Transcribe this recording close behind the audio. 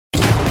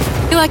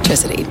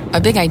Electricity, a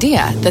big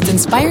idea that's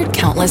inspired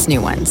countless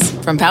new ones.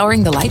 From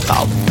powering the light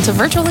bulb to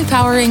virtually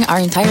powering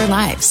our entire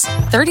lives.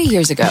 30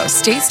 years ago,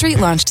 State Street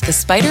launched the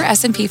SPDR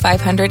S&P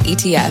 500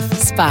 ETF,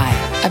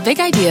 SPY. A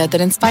big idea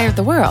that inspired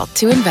the world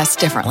to invest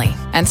differently.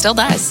 And still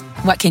does.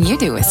 What can you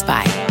do with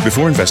SPY?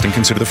 Before investing,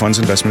 consider the fund's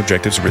investment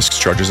objectives, risks,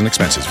 charges, and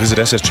expenses. Visit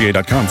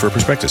ssga.com for a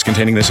prospectus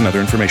containing this and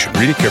other information.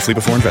 Read it carefully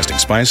before investing.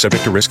 SPY is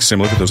subject to risks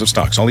similar to those of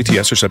stocks. All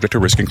ETFs are subject to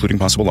risk, including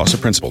possible loss of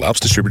principal. Alps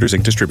Distributors,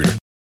 Inc. Distributor.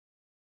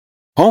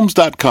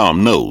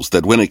 Homes.com knows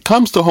that when it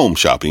comes to home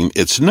shopping,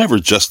 it's never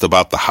just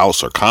about the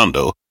house or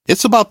condo.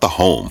 It's about the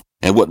home.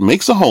 And what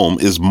makes a home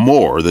is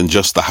more than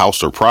just the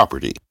house or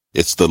property.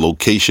 It's the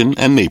location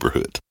and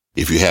neighborhood.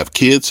 If you have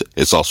kids,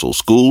 it's also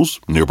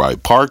schools, nearby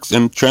parks,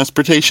 and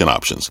transportation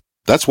options.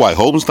 That's why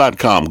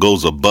Homes.com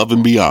goes above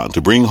and beyond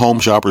to bring home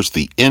shoppers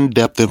the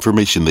in-depth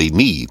information they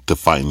need to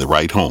find the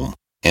right home.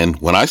 And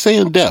when I say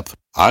in-depth,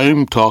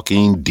 I'm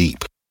talking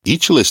deep.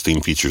 Each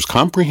listing features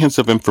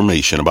comprehensive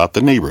information about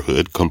the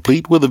neighborhood,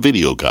 complete with a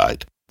video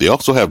guide. They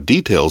also have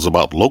details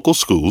about local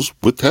schools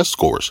with test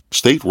scores,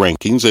 state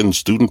rankings, and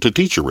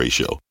student-to-teacher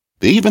ratio.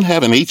 They even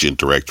have an agent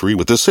directory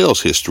with the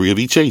sales history of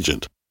each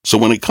agent. So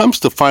when it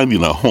comes to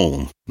finding a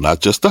home, not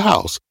just a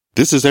house,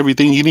 this is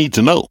everything you need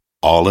to know,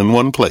 all in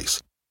one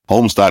place.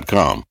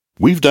 Homes.com.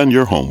 We've done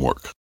your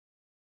homework.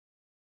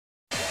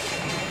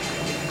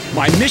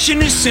 My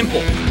mission is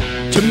simple: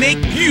 to make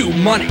you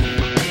money.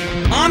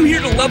 I'm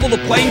here to level the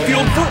playing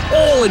field for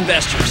all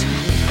investors.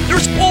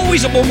 There's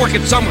always a bull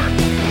market somewhere,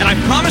 and I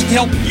promise to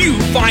help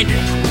you find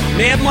it.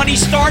 Mad Money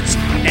starts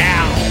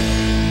now.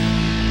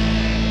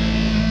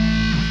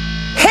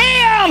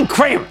 Hey, I'm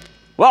Cramer.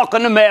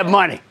 Welcome to Mad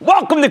Money.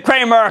 Welcome to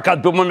Cramerica. I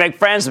don't want to make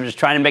friends. I'm just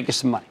trying to make you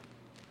some money.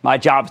 My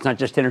job is not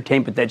just to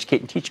entertain, but to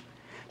educate and teach you.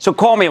 So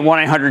call me at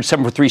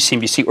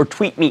 1-800-743-CNBC or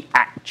tweet me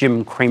at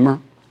Jim Cramer.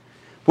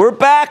 We're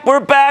back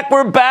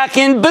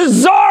in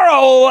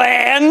Bizarro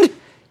land.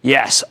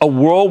 Yes, a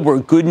world where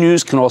good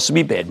news can also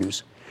be bad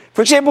news.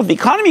 For example, if the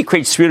economy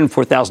creates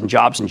 304,000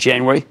 jobs in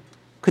January,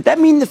 could that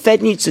mean the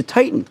Fed needs to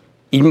tighten,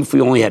 even if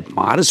we only had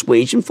modest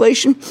wage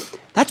inflation?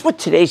 That's what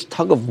today's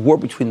tug of war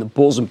between the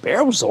bulls and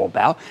bears was all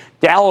about.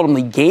 Dow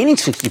ultimately gaining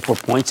 64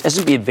 points,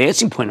 S&P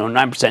advancing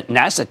 0.09%,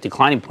 NASDAQ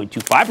declining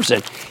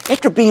 0.25%,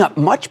 after being up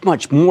much,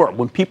 much more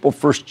when people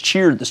first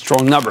cheered the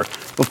strong number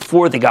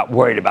before they got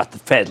worried about the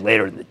Fed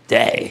later in the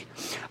day.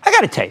 I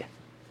got to tell you,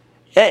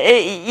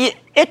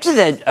 after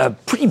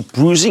that pretty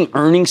bruising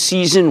earnings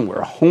season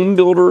where home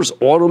builders,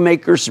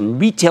 automakers,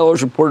 and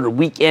retailers reported a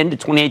weak end to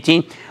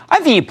 2018, I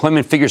think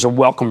employment figures a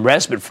welcome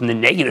respite from the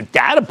negative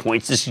data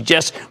points that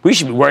suggest we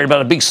should be worried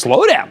about a big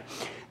slowdown.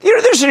 You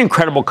know, there's an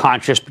incredible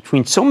contrast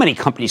between so many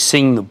companies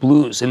singing the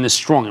blues and this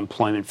strong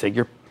employment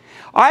figure.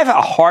 I have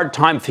a hard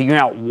time figuring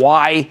out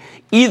why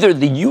either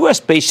the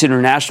U.S.-based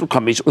international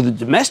companies or the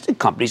domestic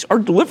companies are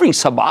delivering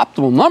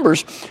suboptimal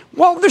numbers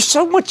while there's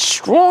so much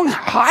strong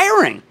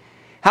hiring.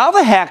 How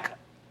the heck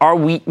are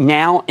we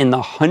now in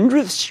the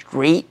 100th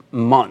straight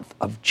month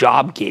of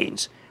job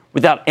gains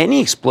without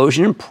any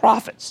explosion in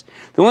profits?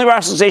 The only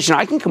rationalization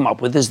I can come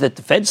up with is that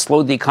the Fed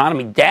slowed the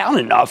economy down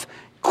enough,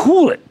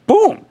 cooled it,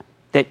 boom,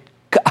 that,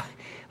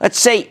 let's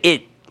say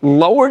it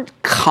lowered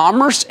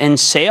commerce and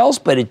sales,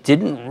 but it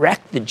didn't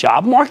wreck the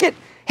job market.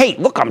 Hey,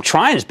 look, I'm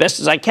trying as best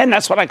as I can.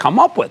 That's what I come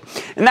up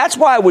with. And that's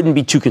why I wouldn't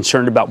be too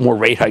concerned about more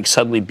rate hikes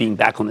suddenly being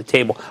back on the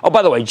table. Oh,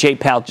 by the way, Jay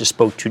Powell just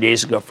spoke 2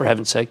 days ago, for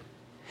heaven's sake.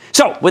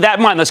 So, with that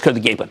in mind, let's go to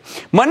the game plan.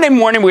 Monday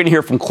morning, we're going to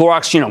hear from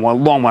Clorox,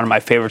 one of my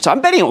favorites. I'm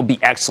betting it will be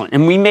excellent,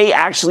 and we may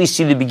actually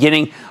see the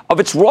beginning of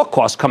its raw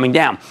costs coming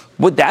down.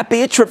 Would that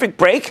be a terrific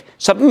break?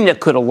 Something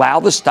that could allow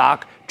the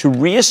stock to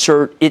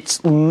reassert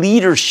its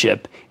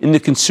leadership in the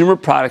consumer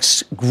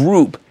products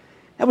group.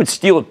 That would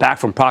steal it back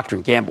from Procter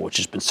 & Gamble, which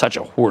has been such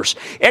a horse.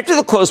 After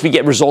the close, we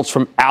get results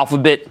from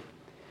Alphabet.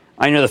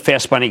 I know the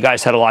Fast Money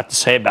guys had a lot to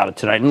say about it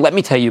tonight, and let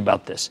me tell you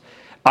about this.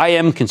 I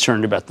am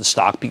concerned about the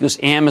stock because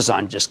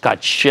Amazon just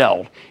got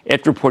shelled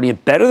after reporting a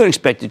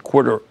better-than-expected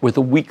quarter with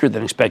a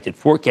weaker-than-expected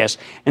forecast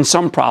and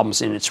some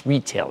problems in its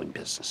retailing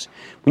business.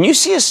 When you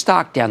see a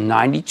stock down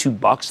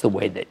 $92 the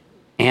way that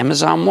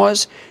Amazon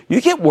was,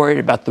 you get worried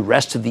about the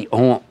rest of the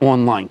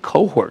online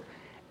cohort,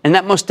 and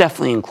that most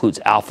definitely includes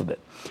Alphabet.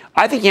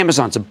 I think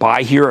Amazon's a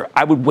buy here.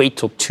 I would wait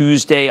till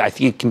Tuesday. I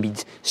think it can be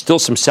still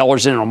some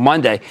sellers in on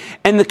Monday.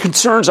 And the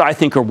concerns, I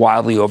think, are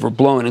wildly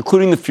overblown,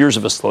 including the fears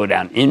of a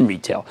slowdown in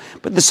retail.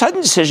 But the sudden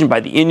decision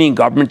by the Indian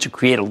government to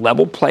create a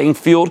level playing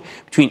field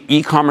between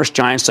e-commerce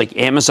giants like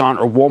Amazon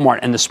or Walmart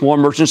and the smaller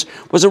merchants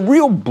was a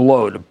real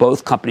blow to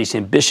both companies'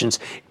 ambitions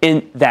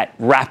in that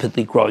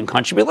rapidly growing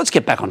country. But let's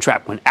get back on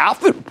track. When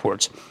Alphabet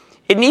reports,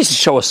 it needs to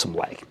show us some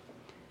leg.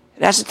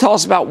 It has to tell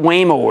us about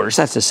Waymo orders.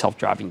 That's the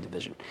self-driving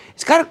division.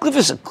 It's got to give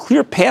us a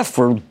clear path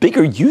for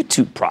bigger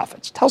YouTube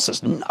profits. It tells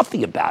us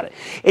nothing about it.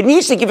 It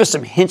needs to give us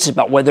some hints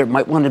about whether it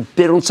might want to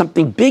bid on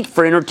something big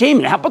for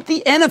entertainment. How about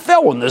the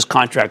NFL when those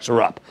contracts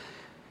are up?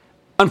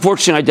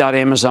 Unfortunately, I doubt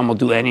Amazon will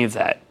do any of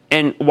that.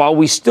 And while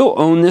we still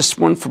own this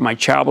one for my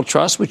charitable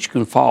trust, which you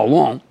can follow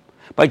along,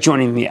 by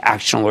joining the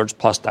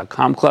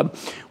ActionAlertsPlus.com club.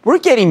 We're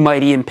getting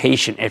mighty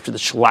impatient after the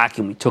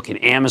shellacking we took in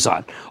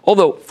Amazon,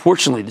 although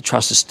fortunately the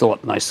trust is still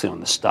up nicely on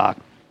the stock.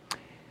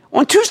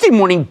 On Tuesday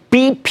morning,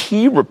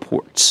 BP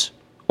reports,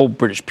 old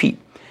British Pete,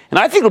 and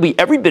I think it'll be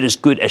every bit as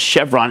good as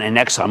Chevron and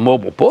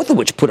ExxonMobil, both of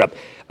which put up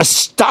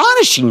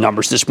astonishing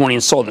numbers this morning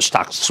and saw the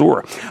stock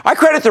soar. I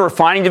credit the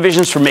refining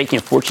divisions for making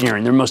a fortune here,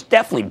 and they're most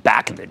definitely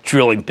back in the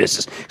drilling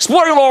business,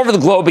 exploring all over the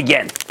globe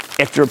again.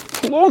 After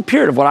a long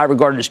period of what I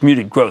regard as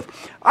muted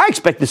growth, I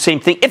expect the same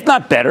thing, if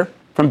not better,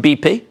 from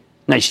BP.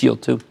 Nice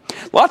yield, too.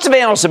 Lots of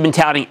analysts have been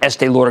touting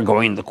Estee Lauder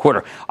going into the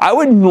quarter. I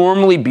would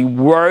normally be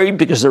worried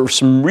because there are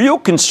some real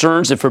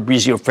concerns at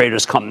Fabrizio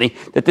Freitas' company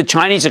that the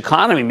Chinese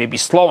economy may be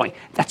slowing.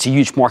 That's a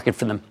huge market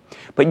for them.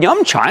 But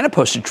Yum China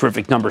posted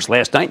terrific numbers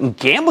last night, and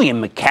gambling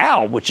in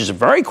Macau, which is a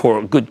very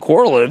good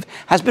correlative,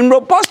 has been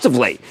robust of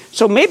late.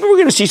 So maybe we're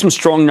going to see some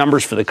strong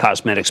numbers for the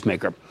cosmetics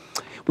maker.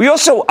 We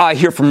also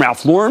hear from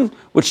Ralph Lauren,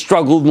 which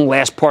struggled in the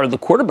last part of the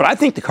quarter, but I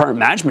think the current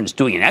management is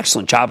doing an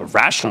excellent job of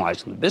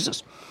rationalizing the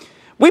business.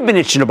 We've been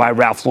itching to buy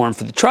Ralph Lauren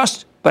for the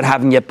trust, but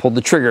haven't yet pulled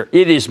the trigger.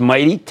 It is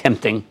mighty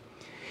tempting.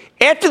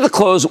 After the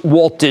close,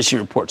 Walt Disney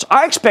reports.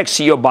 I expect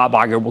CEO Bob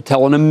Iger will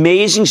tell an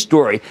amazing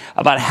story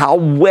about how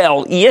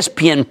well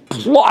ESPN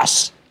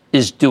Plus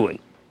is doing.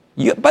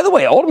 By the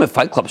way, Ultimate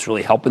Fight Club is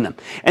really helping them.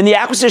 And the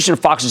acquisition of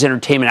Fox's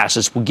entertainment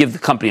assets will give the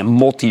company a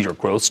multi-year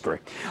growth story.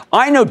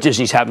 I know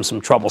Disney's having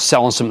some trouble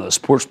selling some of those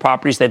sports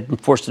properties they've been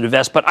forced to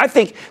divest, but I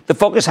think the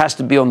focus has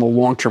to be on the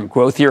long-term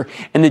growth here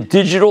and the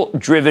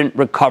digital-driven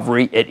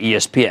recovery at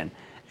ESPN.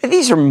 And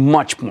these are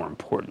much more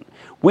important.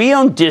 We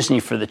own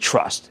Disney for the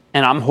trust,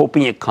 and I'm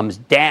hoping it comes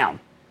down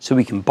so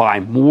we can buy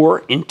more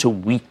into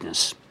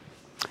weakness.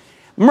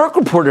 Merck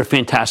reported a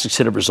fantastic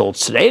set of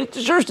results today. It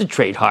deserves to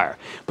trade higher.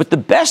 But the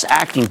best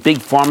acting big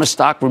pharma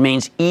stock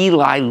remains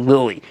Eli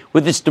Lilly,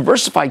 with its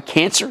diversified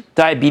cancer,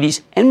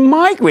 diabetes, and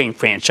migraine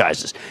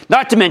franchises.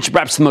 Not to mention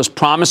perhaps the most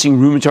promising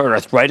rheumatoid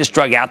arthritis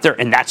drug out there,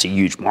 and that's a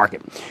huge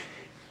market.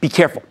 Be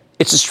careful.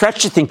 It's a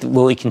stretch to think that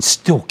Lilly can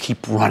still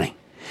keep running.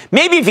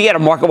 Maybe if you get a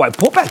market-wide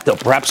pullback, though,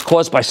 perhaps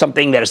caused by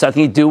something that has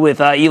nothing to do with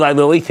Eli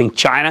Lilly, think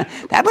China,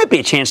 that might be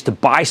a chance to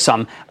buy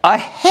some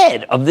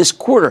ahead of this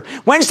quarter.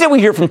 Wednesday, we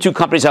hear from two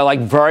companies I like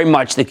very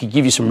much that could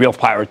give you some real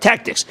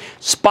pyrotechnics,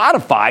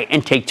 Spotify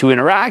and Take-Two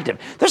Interactive.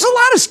 There's a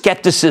lot of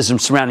skepticism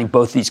surrounding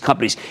both these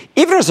companies,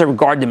 even as I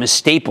regard them as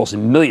staples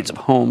in millions of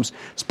homes.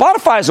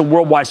 Spotify is a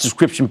worldwide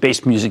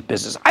subscription-based music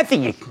business. I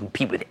think it can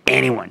compete with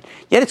anyone,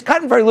 yet it's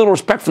gotten very little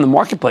respect from the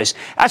marketplace.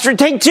 As for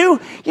Take-Two,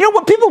 you know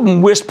what? People have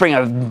been whispering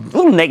a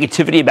little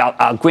negativity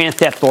about Grand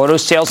Theft Auto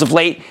sales of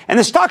late, and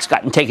the stock's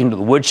gotten taken to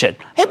the woodshed.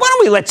 Hey, why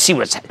don't we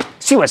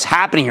see what's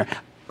happening here?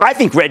 I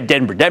think Red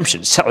Dead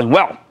Redemption is selling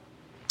well.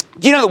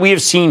 Do you know that we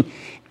have seen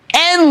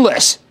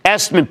endless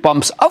estimate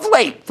bumps of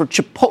late for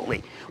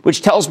Chipotle,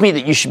 which tells me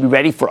that you should be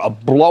ready for a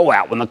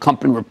blowout when the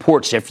company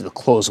reports after the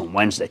close on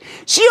Wednesday.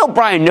 CEO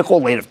Brian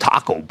Niccol, of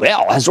Taco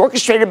Bell, has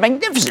orchestrated a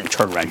magnificent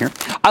turnaround here.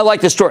 I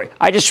like the story.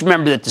 I just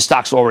remember that the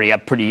stock's already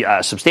up pretty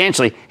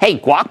substantially. Hey,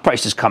 guac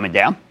price is coming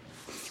down.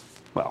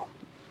 Well,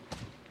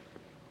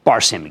 Bar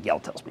San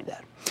Miguel tells me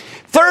that.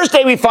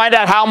 Thursday, we find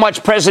out how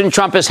much President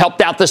Trump has helped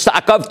out the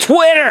stock of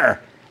Twitter.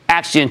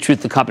 Actually, in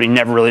truth, the company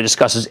never really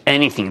discusses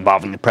anything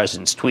involving the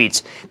president's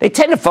tweets. They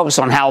tend to focus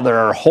on how there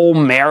are whole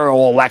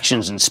mayoral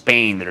elections in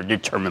Spain that are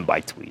determined by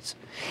tweets.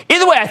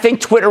 Either way, I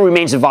think Twitter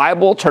remains a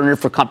viable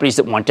alternative for companies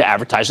that want to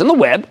advertise on the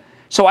web,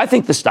 so I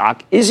think the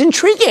stock is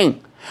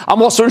intriguing.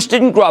 I'm also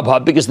interested in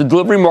Grubhub because the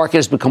delivery market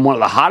has become one of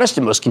the hottest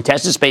and most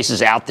contested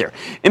spaces out there.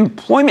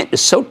 Employment is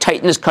so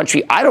tight in this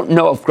country, I don't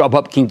know if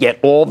Grubhub can get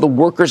all the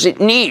workers it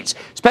needs,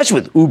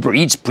 especially with Uber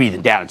Eats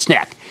breathing down its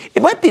neck.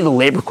 It might be the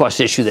labor cost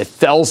issue that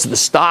fells the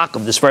stock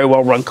of this very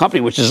well-run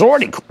company, which has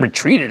already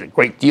retreated a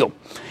great deal.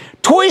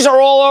 Toys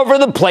are all over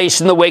the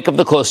place in the wake of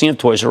the closing of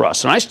Toys R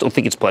Us, and I still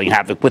think it's playing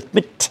havoc with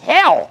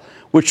Mattel,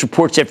 which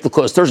reports after the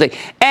close Thursday,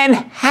 and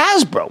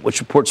Hasbro, which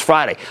reports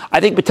Friday.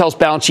 I think Mattel's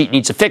balance sheet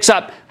needs a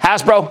fix-up.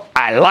 Hasbro,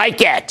 I like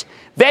it.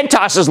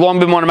 Ventas has long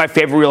been one of my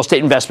favorite real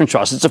estate investment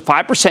trusts. It's a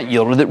 5%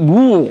 yielder that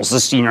rules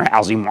the senior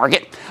housing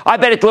market. I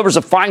bet it delivers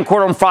a fine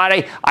quarter on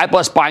Friday. I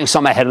bless buying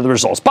some ahead of the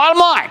results. Bottom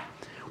line,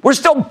 we're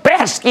still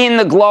basking in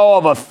the glow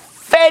of a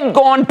Fed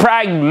gone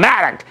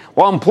pragmatic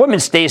while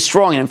employment stays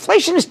strong and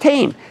inflation is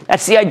tame.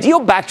 That's the ideal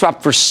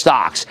backdrop for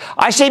stocks.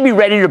 I say be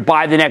ready to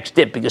buy the next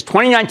dip because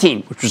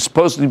 2019, which was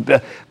supposedly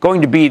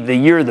going to be the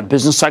year the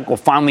business cycle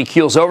finally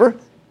keels over,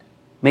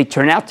 may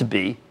turn out to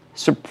be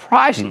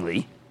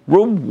surprisingly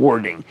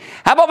rewarding.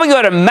 How about we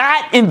go to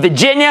Matt in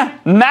Virginia?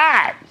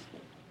 Matt.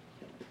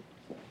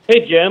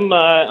 Hey, Jim.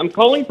 I'm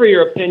calling for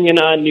your opinion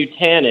on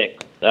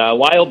Nutanix. A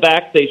while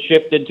back, they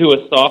shifted to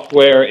a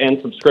software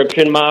and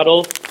subscription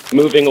model,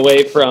 moving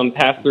away from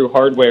pass-through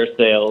hardware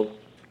sales.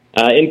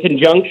 In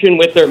conjunction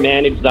with their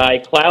managed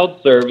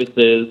iCloud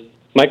services,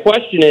 my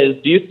question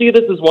is, do you see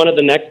this as one of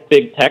the next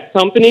big tech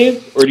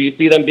companies, or do you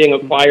see them being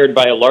acquired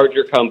by a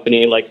larger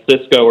company like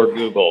Cisco or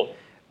Google?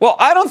 Well,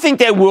 I don't think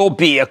they will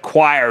be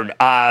acquired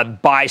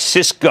by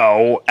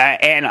Cisco,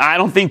 and I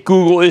don't think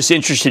Google is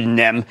interested in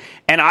them.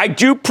 And I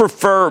do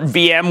prefer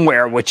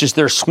VMware, which is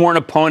their sworn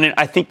opponent.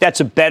 I think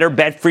that's a better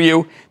bet for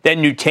you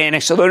than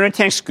Nutanix, although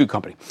Nutanix is a good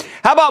company.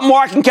 How about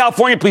Mark in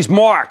California, please?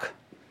 Mark.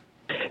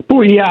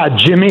 Booyah,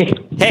 Jimmy.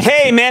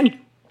 Hey, man.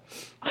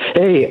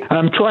 Hey,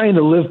 I'm trying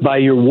to live by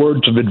your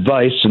words of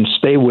advice and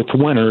stay with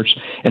winners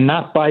and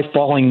not buy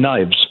falling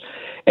knives.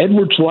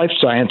 Edwards Life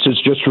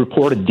Sciences just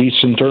reported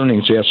decent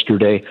earnings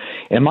yesterday.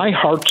 Am I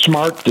heart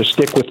smart to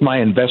stick with my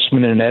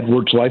investment in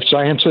Edwards Life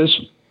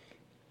Sciences?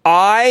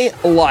 I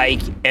like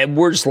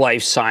Edwards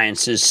Life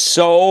Sciences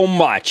so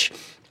much.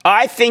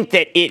 I think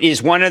that it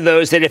is one of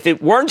those that if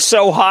it weren't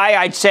so high,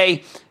 I'd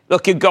say,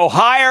 look, you go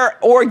higher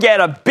or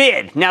get a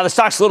bid. Now, the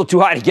stock's a little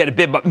too high to get a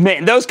bid, but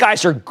man, those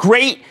guys are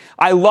great.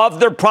 I love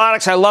their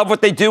products. I love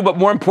what they do, but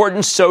more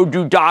important, so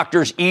do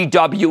doctors.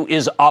 EW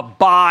is a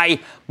buy.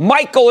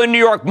 Michael in New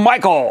York.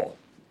 Michael.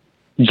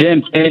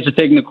 Jim, thanks for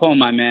taking the call,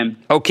 my man.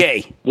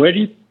 Okay. Where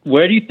do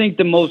you think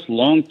the most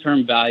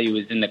long-term value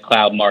is in the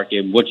cloud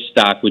market? Which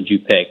stock would you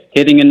pick?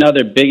 Hitting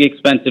another big,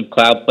 expensive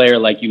cloud player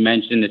like you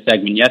mentioned in the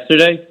segment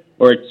yesterday,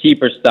 or a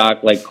cheaper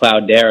stock like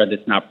Cloudera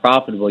that's not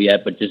profitable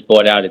yet but just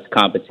bought out its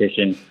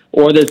competition?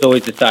 Or there's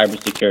always the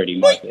cybersecurity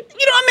market.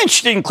 Well, I'm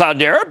interested in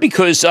Cloudera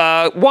because,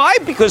 why?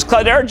 Because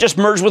Cloudera just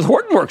merged with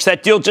Hortonworks.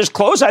 That deal just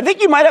closed. I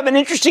think you might have an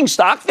interesting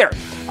stock there.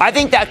 I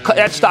think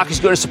that stock is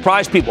going to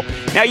surprise people.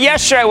 Now,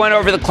 yesterday I went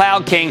over the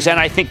Cloud Kings, and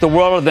I think the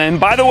world of them.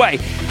 By the way,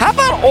 how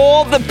about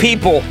all the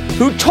people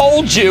who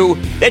told you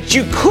that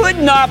you could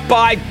not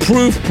buy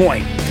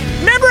Proofpoint?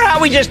 Remember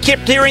how we just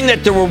kept hearing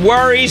that there were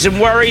worries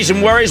and worries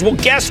and worries? Well,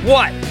 guess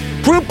what?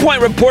 Proofpoint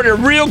reported a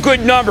real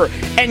good number.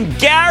 And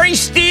Gary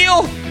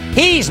Steele,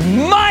 he's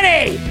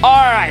money. All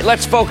right,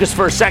 let's focus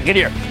for a second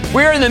here.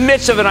 We're in the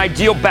midst of an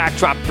ideal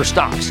backdrop for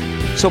stocks.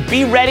 So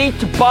be ready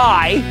to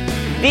buy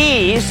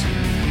these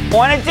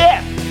on a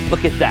dip.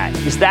 Look at that.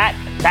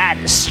 That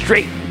is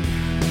straight.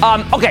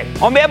 Okay,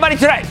 on Mad Money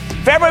today.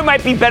 February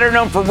might be better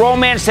known for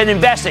romance than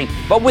investing,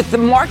 but with the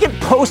market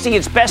posting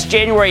its best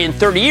January in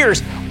 30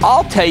 years,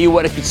 I'll tell you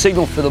what it could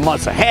signal for the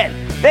months ahead.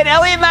 Then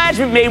Elliott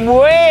Management made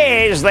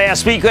waves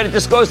last week when it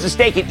disclosed a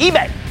stake in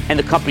eBay, and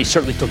the company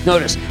certainly took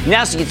notice,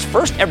 announcing its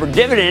first ever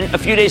dividend a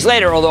few days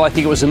later, although I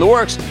think it was in the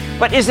works.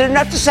 But is it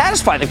enough to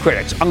satisfy the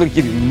critics? I'm going to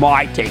give you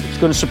my take. It's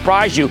going to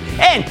surprise you.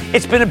 And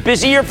it's been a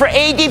busy year for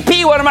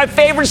ADP, one of my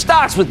favorite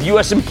stocks. With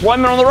U.S.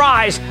 employment on the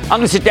rise, I'm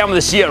going to sit down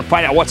with the CEO to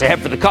find out what's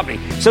ahead for the company.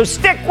 So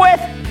stick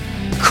with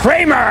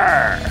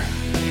Cramer.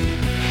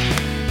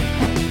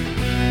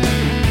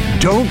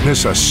 Don't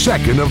miss a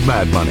second of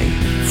Mad Money.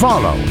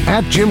 Follow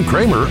 @Jim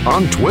Cramer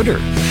on Twitter.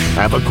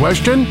 Have a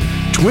question?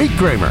 Tweet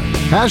Cramer.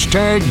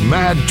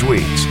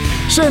 #MadTweets.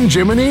 Send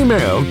Jim an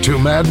email to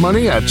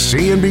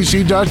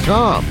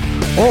madmoney@cnbc.com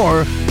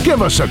or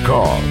give us a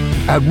call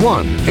at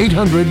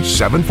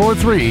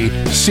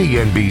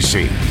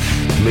 1-800-743-CNBC.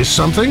 Miss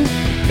something?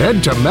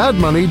 Head to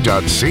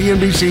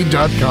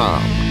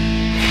madmoney.cnbc.com.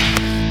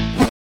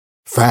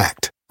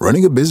 Fact.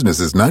 Running a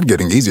business is not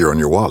getting easier on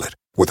your wallet.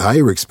 With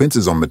higher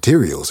expenses on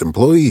materials,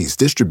 employees,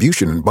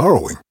 distribution, and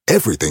borrowing,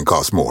 everything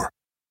costs more.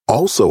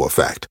 Also a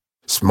fact.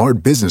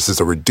 Smart businesses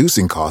are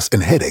reducing costs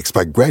and headaches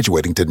by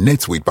graduating to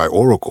NetSuite by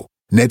Oracle.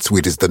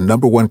 NetSuite is the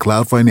 #1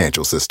 cloud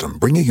financial system,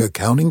 bringing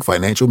accounting,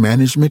 financial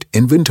management,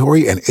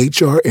 inventory, and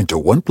HR into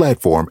one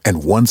platform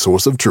and one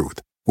source of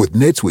truth. With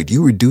NetSuite,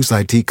 you reduce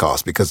IT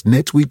costs because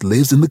NetSuite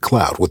lives in the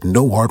cloud with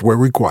no hardware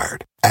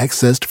required.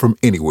 Accessed from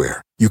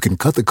anywhere, you can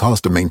cut the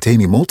cost of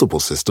maintaining multiple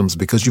systems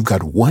because you've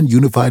got one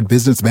unified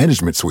business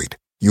management suite.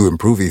 You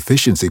improve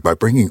efficiency by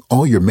bringing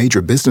all your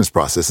major business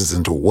processes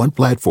into one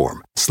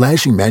platform,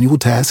 slashing manual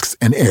tasks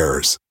and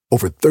errors.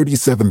 Over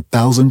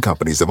 37,000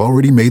 companies have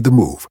already made the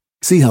move.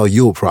 See how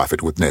you'll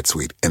profit with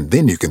NetSuite, and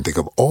then you can think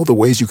of all the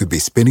ways you could be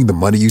spending the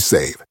money you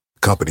save.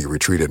 Company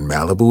retreat in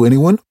Malibu,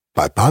 anyone?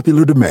 By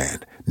popular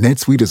demand,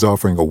 NetSuite is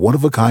offering a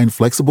one-of-a-kind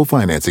flexible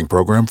financing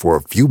program for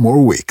a few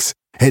more weeks.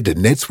 Head to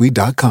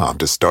netsuite.com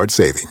to start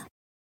saving.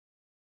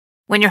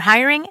 When you're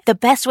hiring, the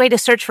best way to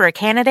search for a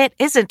candidate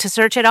isn't to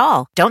search at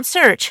all. Don't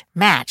search,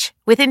 match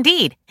with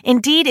Indeed.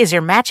 Indeed is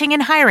your matching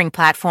and hiring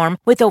platform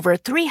with over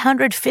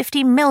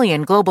 350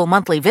 million global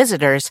monthly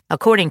visitors,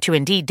 according to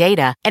Indeed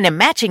data, and a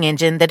matching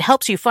engine that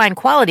helps you find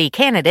quality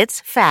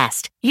candidates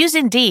fast. Use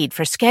Indeed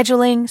for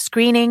scheduling,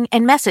 screening,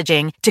 and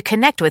messaging to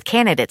connect with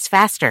candidates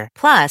faster.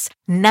 Plus,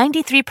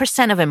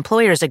 93% of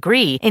employers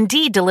agree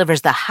Indeed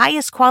delivers the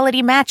highest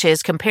quality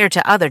matches compared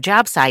to other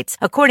job sites,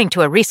 according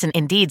to a recent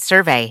Indeed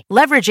survey.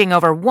 Leveraging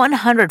over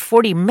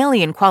 140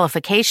 million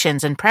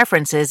qualifications and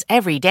preferences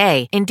every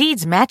day,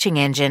 Indeed's matching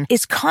engine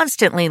is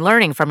constantly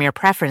learning from your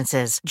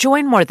preferences.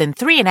 Join more than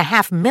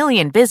 3.5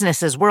 million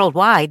businesses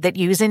worldwide that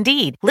use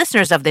Indeed.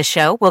 Listeners of this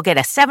show will get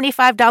a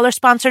 $75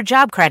 sponsored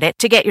job credit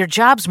to get your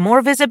jobs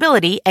more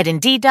visibility at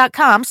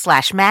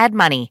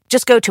Indeed.com/madmoney.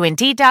 Just go to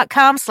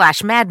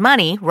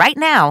Indeed.com/madmoney right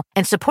now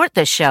and support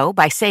this show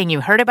by saying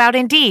you heard about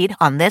Indeed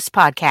on this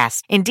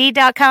podcast.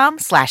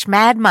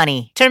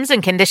 Indeed.com/madmoney. Terms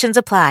and conditions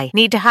apply.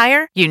 Need to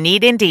hire? You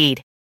need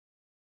Indeed.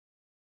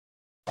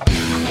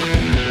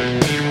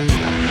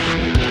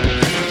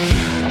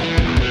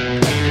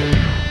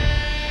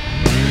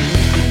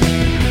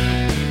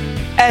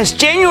 As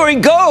January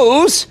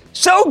goes,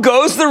 so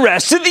goes the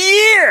rest of the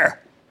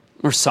year.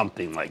 Or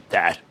something like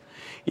that.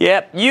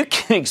 Yep, you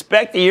can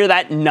expect to hear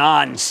that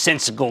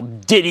nonsensical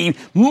ditty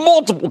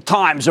multiple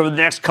times over the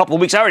next couple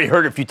of weeks. I already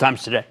heard it a few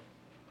times today.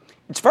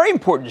 It's very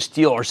important to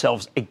steel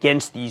ourselves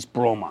against these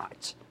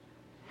bromides.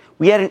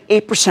 We had an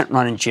 8%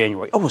 run in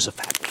January. Oh, it was a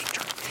fabulous return.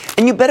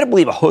 And you better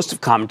believe a host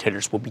of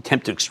commentators will be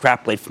tempted to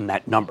extrapolate from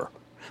that number.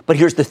 But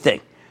here's the thing.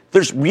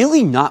 There's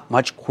really not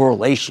much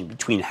correlation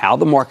between how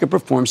the market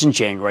performs in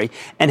January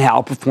and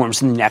how it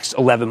performs in the next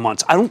 11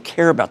 months. I don't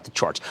care about the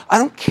charts. I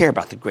don't care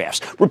about the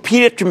graphs.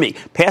 Repeat after me.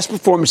 Past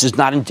performance is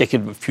not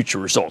indicative of future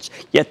results.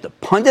 Yet the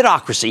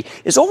punditocracy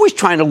is always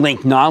trying to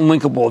link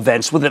non-linkable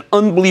events with an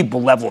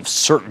unbelievable level of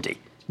certainty.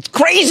 It's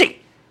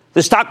crazy.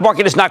 The stock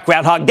market is not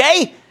Groundhog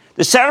Day.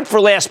 The setup for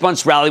last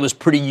month's rally was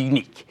pretty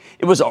unique.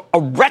 It was a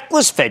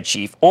reckless Fed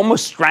chief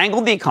almost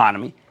strangled the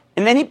economy,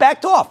 and then he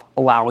backed off,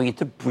 allowing it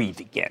to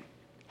breathe again.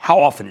 How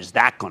often is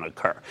that going to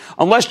occur?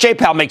 Unless Jay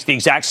Powell makes the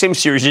exact same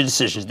series of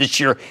decisions this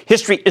year,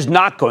 history is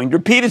not going to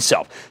repeat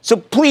itself. So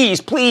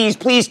please, please,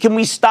 please, can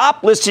we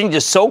stop listening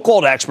to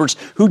so-called experts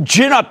who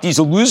gin up these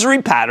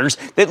illusory patterns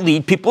that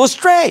lead people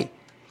astray?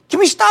 Can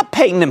we stop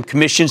paying them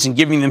commissions and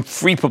giving them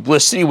free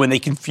publicity when they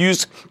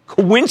confuse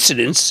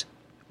coincidence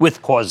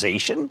with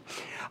causation?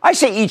 I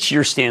say each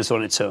year stands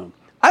on its own.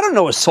 I don't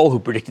know a soul who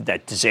predicted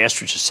that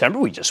disastrous December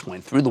we just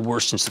went through, the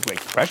worst since the Great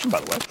Depression,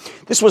 by the way.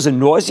 This was a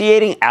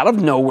nauseating, out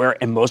of nowhere,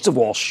 and most of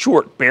all,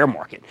 short bear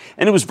market.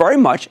 And it was very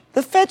much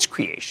the Fed's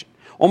creation.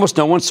 Almost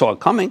no one saw it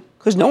coming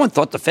because no one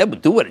thought the Fed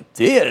would do what it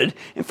did.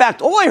 In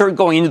fact, all I heard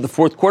going into the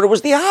fourth quarter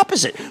was the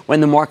opposite.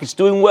 When the market's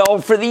doing well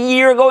for the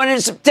year going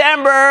into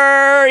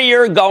September,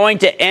 you're going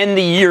to end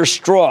the year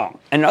strong.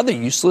 Another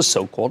useless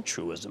so-called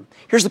truism.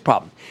 Here's the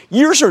problem.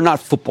 Years are not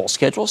football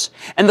schedules,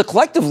 and the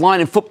collective line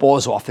in football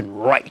is often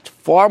right,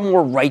 far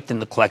more right than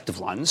the collective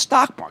line in the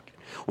stock market.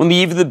 On the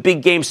eve of the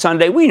big game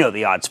Sunday, we know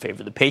the odds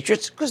favor the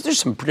Patriots because there's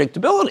some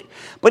predictability.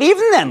 But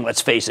even then, let's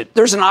face it,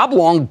 there's an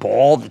oblong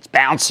ball that's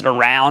bouncing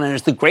around, and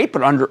as the great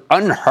but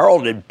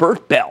unheralded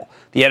Bert Bell,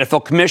 the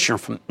NFL commissioner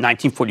from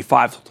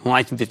 1945 to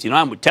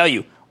 1959, would tell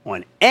you,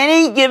 on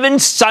any given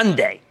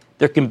Sunday,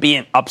 there can be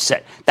an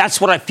upset.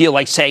 That's what I feel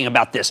like saying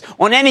about this.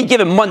 On any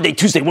given Monday,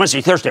 Tuesday, Wednesday,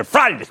 Thursday, or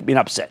Friday, there can be an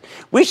upset.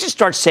 We should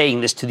start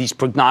saying this to these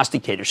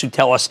prognosticators who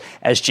tell us,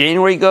 as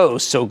January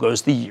goes, so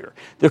goes the year.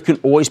 There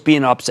can always be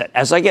an upset.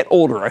 As I get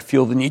older, I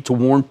feel the need to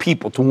warn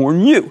people, to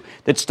warn you,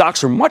 that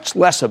stocks are much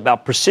less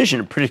about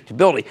precision and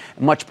predictability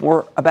and much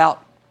more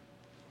about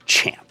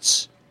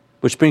chance.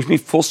 Which brings me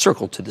full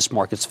circle to this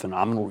market's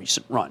phenomenal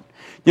recent run.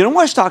 You know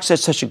why stocks had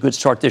such a good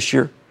start this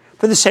year?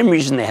 For the same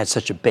reason they had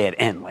such a bad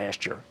end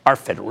last year, our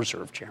Federal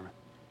Reserve chairman.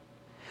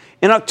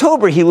 In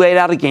October, he laid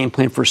out a game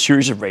plan for a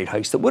series of rate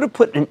hikes that would have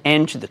put an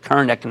end to the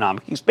current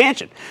economic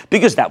expansion,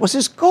 because that was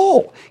his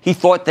goal. He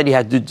thought that he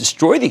had to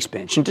destroy the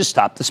expansion to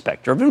stop the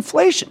specter of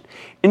inflation.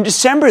 In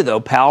December, though,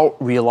 Powell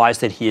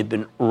realized that he had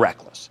been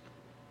reckless.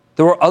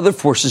 There were other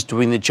forces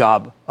doing the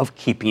job of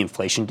keeping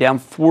inflation down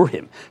for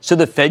him, so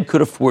the Fed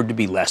could afford to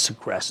be less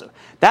aggressive.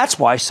 That's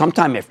why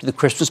sometime after the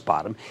Christmas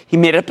bottom, he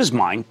made up his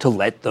mind to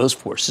let those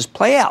forces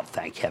play out,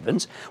 thank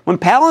heavens. When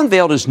Powell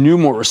unveiled his new,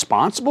 more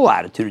responsible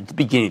attitude at the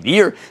beginning of the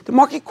year, the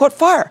market caught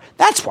fire.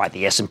 That's why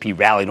the S&P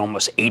rallied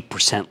almost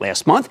 8%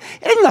 last month.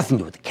 It had nothing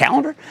to do with the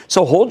calendar.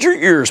 So hold your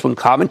ears when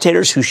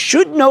commentators who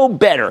should know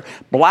better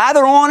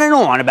blather on and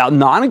on about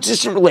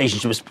non-existent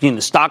relationships between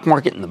the stock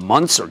market and the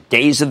months or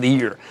days of the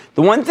year.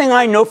 The one thing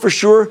I know for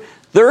sure,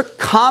 their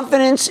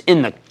confidence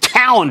in the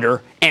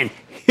calendar and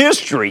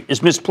history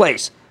is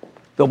misplaced.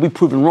 They'll be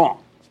proven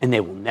wrong, and they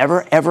will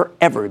never, ever,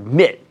 ever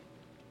admit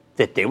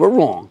that they were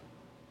wrong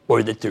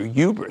or that their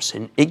hubris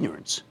and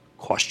ignorance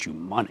cost you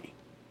money.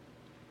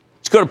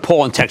 Let's go to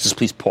Paul in Texas,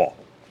 please, Paul.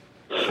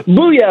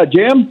 Booyah,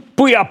 Jim.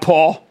 Booyah,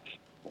 Paul.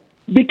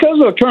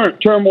 Because of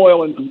current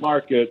turmoil in the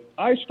market,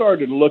 I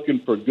started looking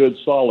for good,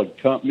 solid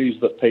companies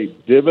that pay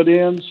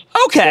dividends.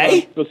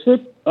 Okay.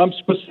 I'm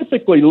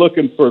specifically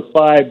looking for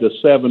 5 to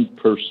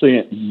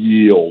 7%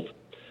 yield.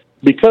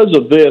 Because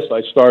of this,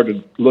 I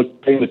started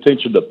paying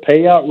attention to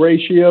payout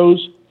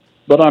ratios,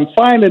 but I'm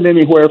finding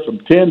anywhere from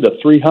 10 to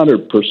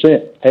 300%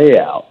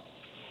 payout.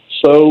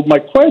 So my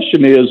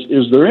question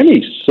is there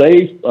any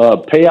safe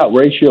payout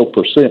ratio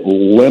percent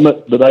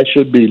limit that I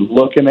should be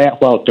looking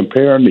at while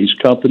comparing these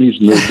companies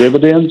and their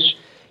dividends?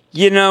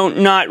 You know,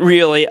 not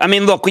really. I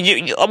mean, look,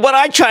 what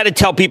I try to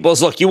tell people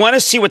is, look, you want to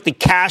see what the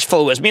cash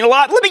flow is. I mean,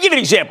 let me give you an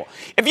example.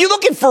 If you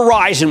look at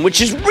Verizon, which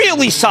is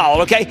really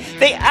solid, okay,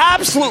 they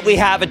absolutely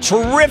have a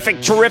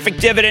terrific, terrific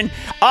dividend.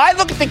 I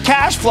look at the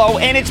cash flow,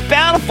 and it's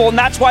bountiful, and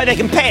that's why they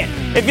can pay it.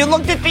 If you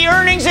looked at the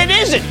earnings, it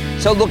isn't.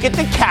 So look at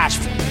the cash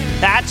flow.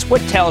 That's what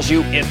tells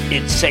you if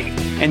it's safe.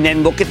 And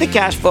then look at the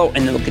cash flow,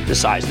 and then look at the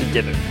size of the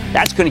dividend.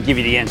 That's going to give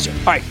you the answer.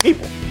 All right,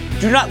 people,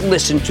 do not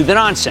listen to the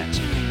nonsense.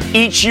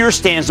 Each year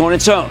stands on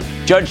its own.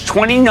 Judge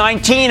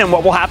 2019 and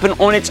what will happen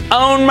on its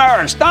own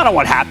merits, not on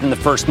what happened the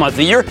first month of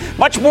the year.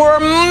 Much more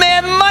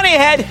money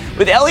ahead.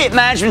 With Elliott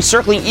Management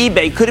circling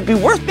eBay, could it be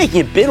worth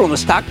making a bid on the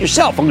stock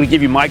yourself? I'm going to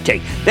give you my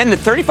take. Then the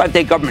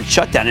 35-day government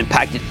shutdown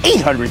impacted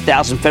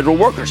 800,000 federal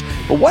workers.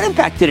 But what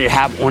impact did it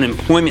have on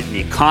employment and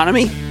the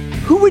economy?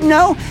 Who would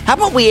know? How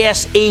about we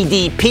ask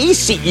ADP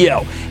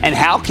CEO? And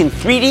how can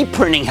 3D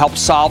printing help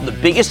solve the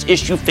biggest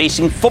issue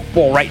facing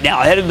football right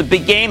now ahead of the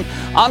big game?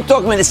 I'm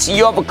talking with the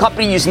CEO of a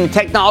company using the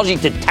technology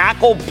to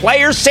tackle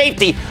player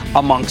safety,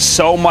 among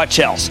so much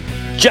else,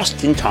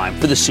 just in time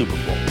for the Super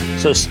Bowl.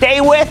 So stay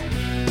with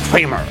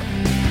Cramer.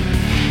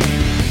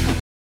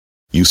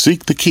 You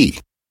seek the key,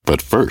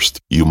 but first,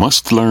 you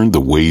must learn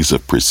the ways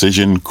of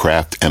precision,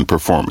 craft, and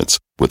performance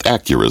with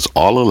Acura's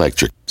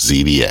all-electric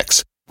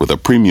ZDX. With a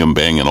premium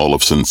Bang &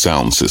 Olufsen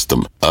sound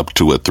system up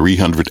to a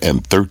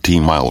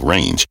 313-mile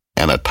range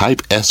and a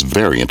Type S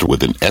variant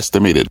with an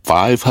estimated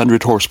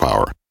 500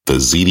 horsepower, the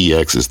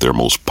ZDX is their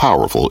most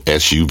powerful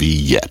SUV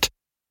yet.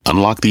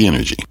 Unlock the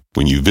energy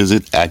when you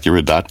visit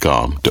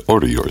Acura.com to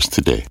order yours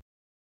today.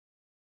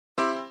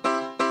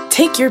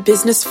 Take your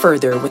business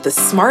further with the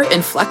smart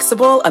and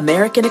flexible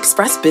American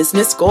Express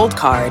Business Gold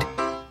Card.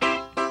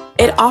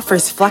 It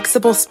offers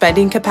flexible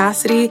spending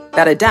capacity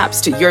that adapts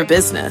to your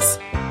business.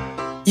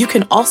 You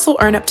can also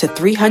earn up to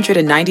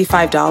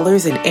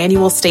 $395 in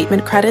annual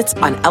statement credits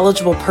on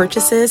eligible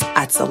purchases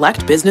at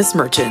select business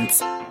merchants.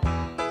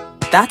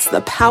 That's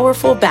the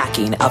powerful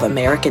backing of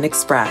American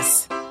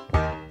Express.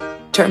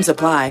 Terms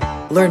apply.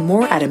 Learn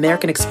more at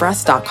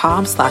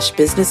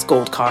americanexpress.com/business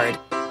gold card.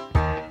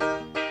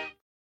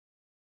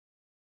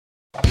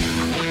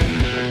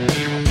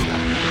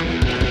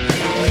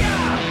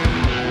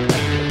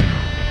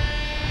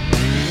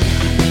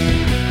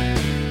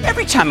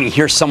 Every time you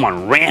hear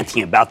someone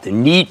ranting about the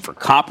need for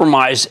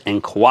compromise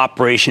and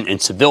cooperation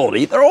and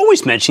civility, they're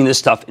always mentioning this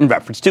stuff in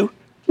reference to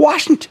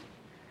Washington.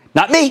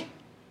 Not me.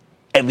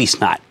 At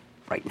least not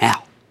right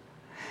now.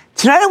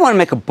 Tonight I want to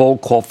make a bold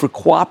call for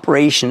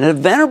cooperation at a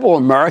venerable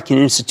American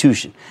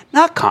institution,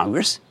 not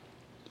Congress,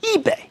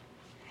 eBay.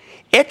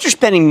 After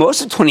spending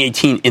most of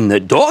 2018 in the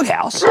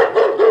doghouse,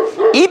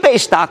 eBay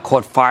stock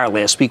caught fire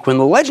last week when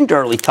the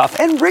legendarily tough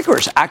and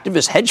rigorous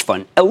activist hedge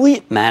fund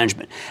Elliott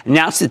Management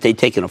announced that they'd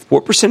taken a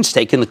 4%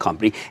 stake in the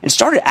company and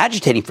started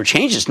agitating for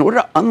changes in order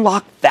to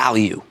unlock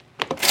value.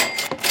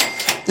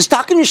 The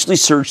stock initially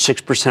surged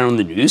 6% on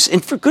the news,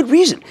 and for good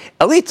reason.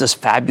 Elliott does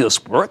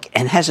fabulous work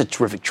and has a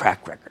terrific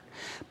track record.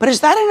 But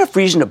is that enough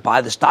reason to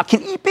buy the stock? Can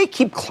eBay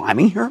keep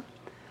climbing here?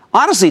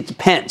 Honestly, it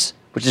depends,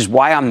 which is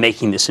why I'm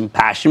making this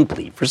impassioned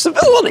plea for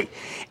civility.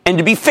 And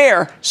to be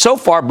fair, so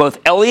far, both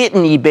Elliott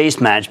and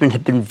eBay's management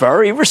have been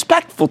very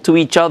respectful to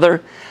each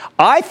other.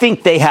 I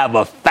think they have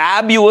a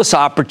fabulous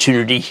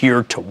opportunity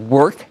here to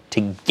work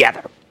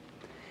together.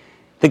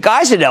 The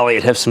guys at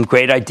Elliott have some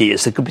great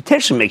ideas that could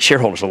potentially make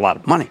shareholders a lot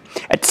of money.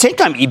 At the same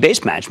time,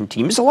 eBay's management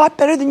team is a lot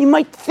better than you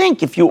might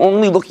think if you're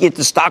only looking at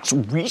the stock's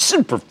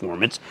recent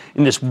performance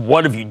in this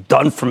what have you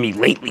done for me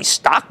lately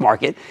stock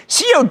market.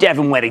 CEO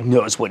Devin Wenig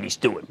knows what he's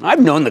doing.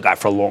 I've known the guy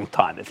for a long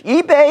time. If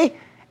eBay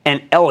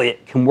and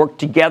Elliott can work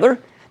together,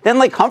 then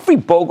like Humphrey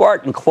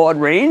Bogart and Claude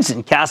Rains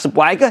in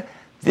Casablanca,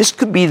 this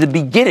could be the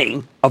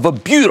beginning of a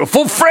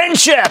beautiful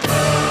friendship.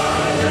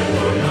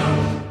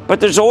 But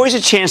there's always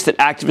a chance that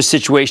activist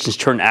situations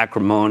turn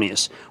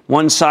acrimonious.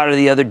 One side or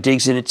the other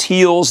digs in its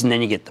heels, and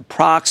then you get the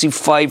proxy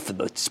fight for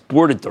the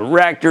board of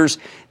directors.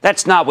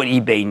 That's not what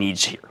eBay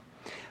needs here.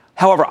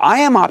 However, I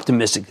am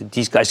optimistic that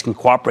these guys can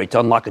cooperate to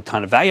unlock a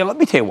ton of value. Let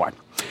me tell you why.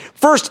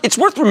 First, it's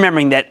worth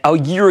remembering that a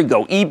year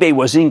ago, eBay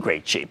was in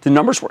great shape. The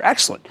numbers were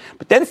excellent.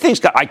 But then things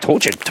got, I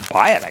told you to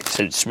buy it. I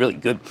said it's really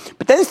good.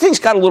 But then things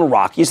got a little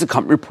rocky as the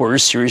company reported a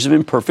series of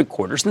imperfect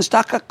quarters, and the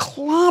stock got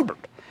clobbered.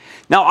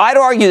 Now, I'd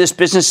argue this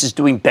business is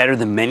doing better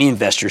than many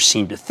investors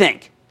seem to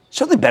think.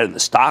 Certainly better than the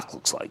stock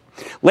looks like.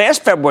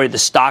 Last February, the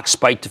stock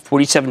spiked to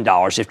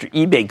 $47 after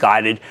eBay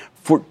guided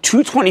for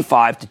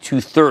 $225 to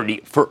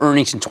 $230 for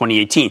earnings in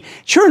 2018.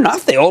 Sure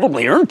enough, they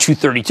ultimately earned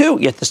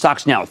 $232, yet the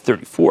stock's now at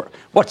 $34.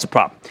 What's the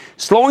problem?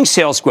 Slowing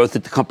sales growth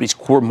at the company's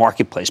core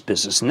marketplace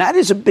business, and that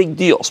is a big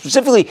deal.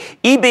 Specifically,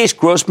 eBay's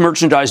gross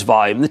merchandise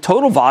volume, the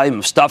total volume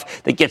of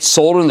stuff that gets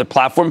sold on the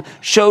platform,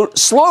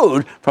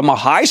 slowed from a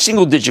high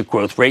single-digit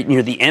growth rate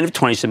near the end of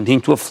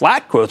 2017 to a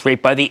flat growth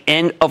rate by the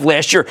end of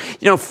last year.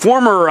 You know,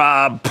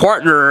 former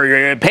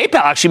partner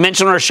PayPal actually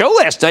mentioned on our show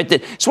last night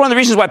that it's one of the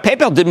reasons why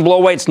PayPal didn't blow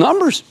away its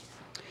numbers.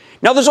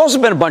 Now, there's also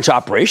been a bunch of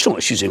operational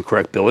issues,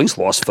 incorrect billings,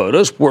 lost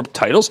photos, warped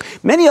titles,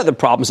 many other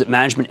problems that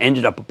management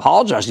ended up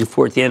apologizing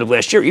for at the end of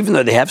last year, even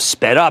though they have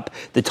sped up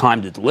the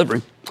time to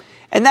delivery.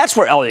 And that's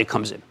where Elliott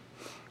comes in.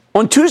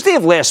 On Tuesday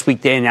of last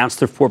week, they announced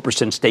their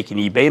 4% stake in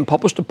eBay and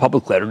published a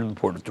public letter to the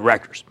board of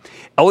directors.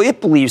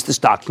 Elliott believes the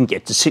stock can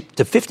get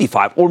to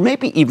 55 or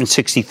maybe even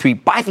 63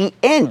 by the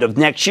end of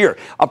next year,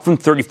 up from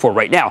 34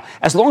 right now,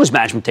 as long as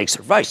management takes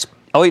their advice.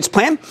 Elliot's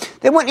plan?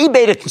 They want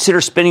eBay to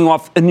consider spinning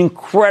off an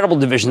incredible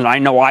division that I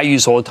know I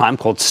use all the time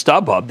called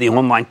StubHub, the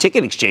online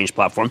ticket exchange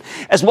platform,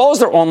 as well as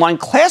their online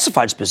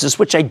classifieds business,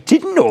 which I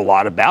didn't know a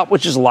lot about,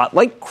 which is a lot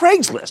like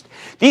Craigslist.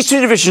 These two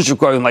divisions are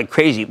growing like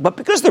crazy, but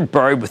because they're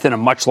buried within a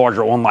much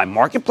larger online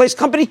marketplace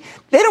company,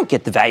 they don't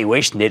get the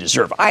valuation they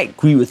deserve. I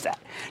agree with that.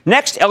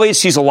 Next, Elliott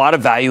sees a lot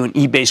of value in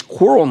eBay's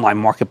core online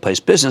marketplace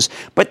business,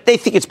 but they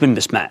think it's been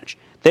mismanaged.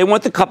 They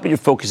want the company to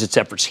focus its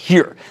efforts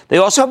here. They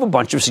also have a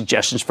bunch of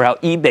suggestions for how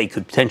eBay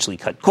could potentially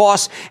cut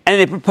costs, and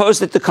they propose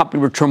that the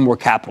company return more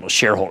capital to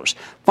shareholders.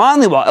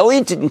 Finally, while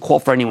Elliott didn't call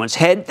for anyone's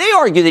head, they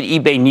argue that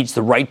eBay needs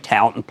the right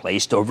talent in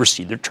place to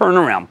oversee their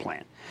turnaround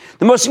plan.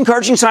 The most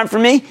encouraging sign for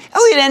me,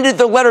 Elliott ended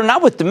their letter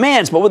not with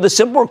demands, but with a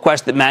simple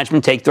request that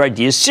management take their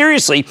ideas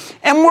seriously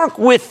and work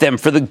with them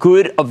for the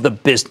good of the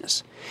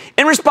business.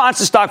 In response,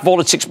 the stock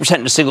vaulted 6%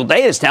 in a single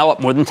day. It's now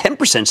up more than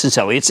 10% since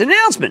Elliott's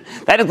announcement.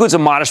 That includes a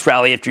modest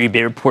rally after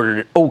eBay reported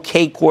an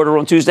okay quarter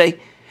on Tuesday.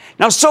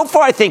 Now, so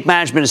far, I think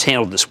management has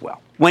handled this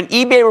well. When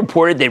eBay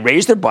reported they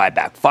raised their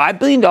buyback, $5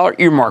 billion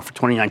earmark for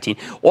 2019,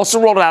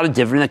 also rolled out a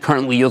dividend that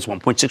currently yields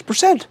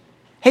 1.6%.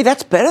 Hey,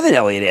 that's better than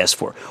Elliott asked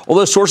for,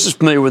 although sources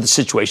familiar with the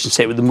situation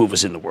say the move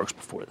was in the works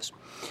before this.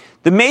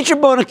 The major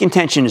bone of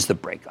contention is the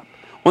breakup.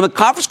 On the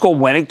conference call,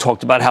 Wennick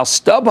talked about how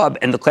StubHub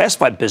and the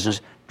classified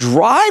business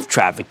drive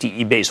traffic to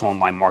eBay's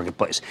online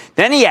marketplace.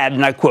 Then he added,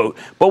 and I quote,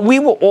 "But we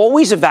will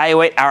always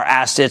evaluate our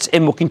assets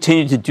and will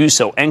continue to do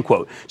so," end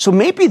quote. So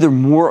maybe they're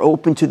more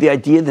open to the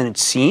idea than it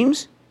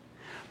seems.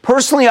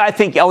 Personally, I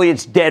think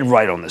Elliott's dead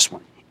right on this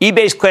one.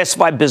 eBay's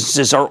classified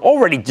businesses are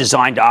already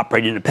designed to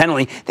operate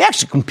independently. They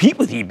actually compete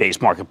with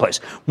eBay's marketplace.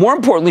 More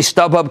importantly,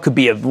 StubHub could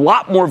be a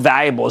lot more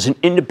valuable as an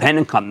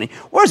independent company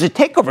or as a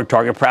takeover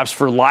target, perhaps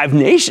for Live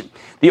Nation,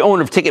 the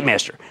owner of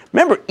Ticketmaster.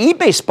 Remember,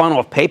 eBay spun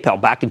off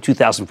PayPal back in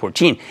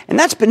 2014, and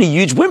that's been a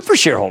huge win for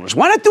shareholders.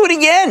 Why not do it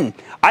again?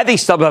 I think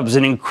StubHub is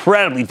an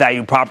incredibly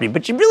valued property,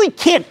 but you really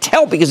can't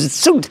tell because it's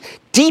so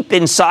deep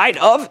inside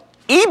of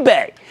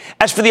eBay.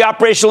 As for the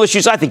operational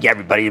issues, I think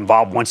everybody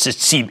involved wants to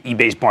see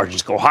eBay's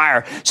margins go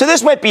higher. So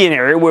this might be an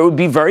area where it would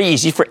be very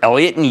easy for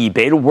Elliott and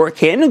eBay to work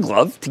hand in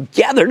glove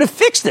together to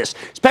fix this,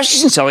 especially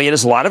since Elliott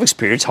has a lot of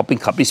experience helping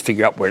companies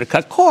figure out where to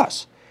cut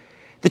costs.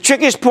 The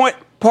trickiest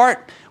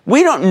part,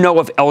 we don't know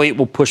if Elliott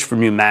will push for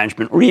new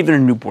management or even a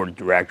new board of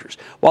directors.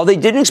 While they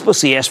didn't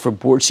explicitly ask for a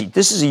board seat,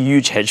 this is a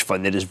huge hedge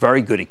fund that is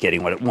very good at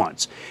getting what it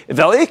wants. If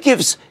Elliott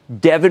gives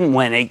Devin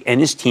Wennick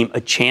and his team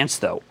a chance,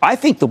 though, I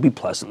think they'll be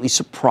pleasantly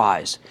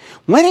surprised.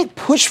 Wennick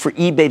pushed for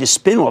eBay to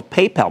spin off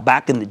PayPal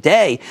back in the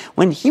day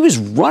when he was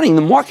running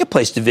the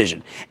marketplace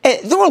division.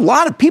 There were a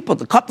lot of people at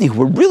the company who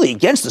were really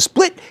against the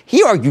split.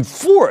 He argued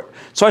for it.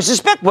 So I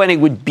suspect Wennick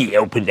would be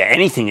open to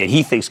anything that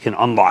he thinks can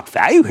unlock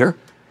value here.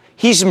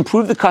 He's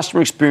improved the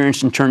customer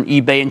experience and turned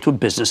eBay into a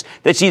business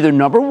that's either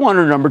number one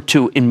or number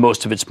two in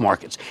most of its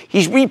markets.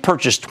 He's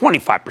repurchased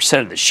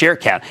 25% of the share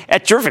count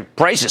at terrific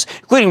prices,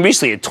 including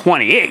recently at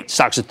 28,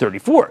 stocks at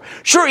 34.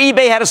 Sure,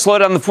 eBay had a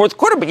slowdown in the fourth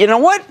quarter, but you know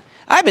what?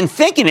 I've been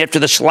thinking after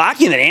the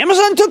shellacking that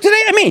Amazon took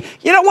today. I mean,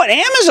 you know what?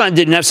 Amazon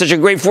didn't have such a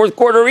great fourth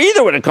quarter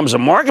either when it comes to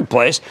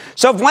marketplace.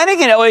 So if Wennick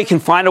and Elliott can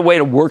find a way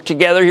to work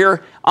together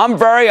here, I'm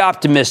very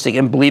optimistic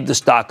and believe the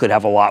stock could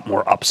have a lot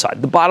more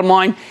upside. The bottom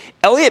line,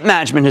 Elliott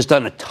management has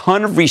done a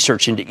ton of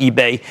research into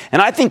eBay,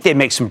 and I think they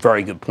make some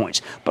very good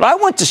points. But I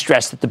want to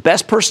stress that the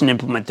best person to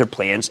implement their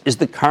plans is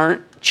the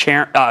current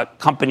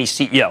company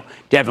CEO,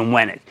 Devin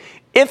Wennick.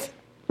 If,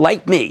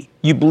 like me,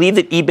 you believe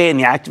that eBay and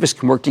the activists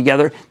can work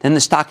together, then the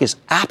stock is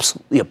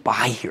absolutely a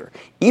buy here,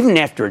 even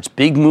after its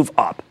big move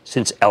up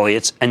since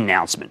Elliott's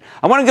announcement.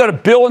 I want to go to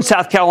Bill in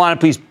South Carolina,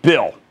 please.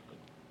 Bill.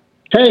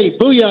 Hey,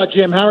 booyah,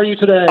 Jim. How are you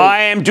today? I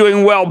am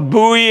doing well.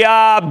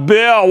 Booyah,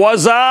 Bill.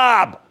 What's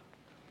up?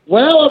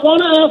 Well, I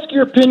want to ask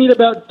your opinion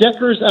about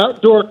Deckers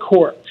Outdoor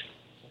Court,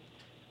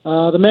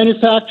 the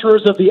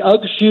manufacturers of the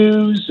UGG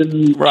shoes and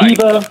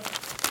Kiva.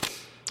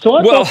 So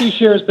I bought these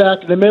shares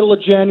back in the middle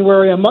of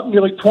January. I'm up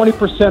nearly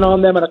 20%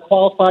 on them in a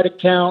qualified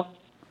account.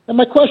 And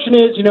my question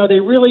is, you know,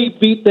 they really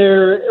beat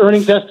their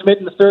earnings estimate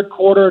in the third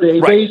quarter. They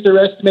raised their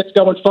estimates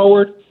going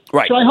forward.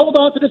 Right. Should I hold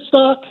on to this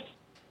stock?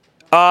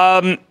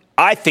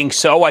 I think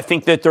so. I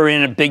think that they're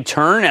in a big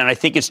turn, and I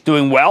think it's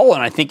doing well,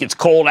 and I think it's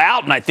cold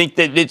out, and I think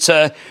that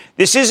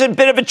this is a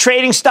bit of a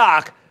trading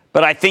stock,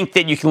 but I think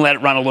that you can let it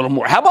run a little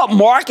more. How about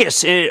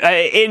Marcus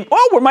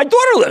where my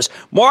daughter lives?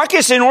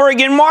 Marcus in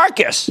Oregon.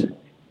 Marcus.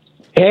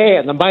 Hey,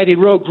 in the mighty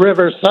Rogue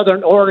River,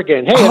 Southern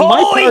Oregon. Hey,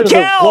 holy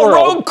cow,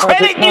 Rogue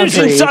Credit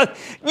using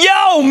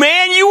yo,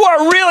 man, you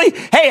are really.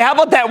 Hey, how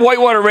about that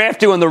whitewater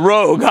rafting on the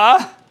Rogue,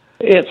 huh?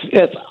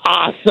 It's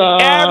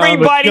awesome.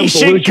 Everybody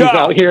should go.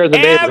 Out here in the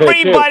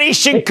Everybody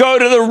should go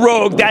to the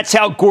Rogue. That's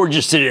how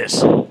gorgeous it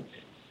is.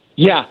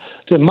 Yeah,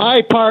 to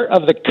my part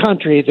of the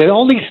country, the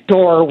only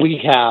store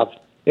we have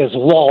is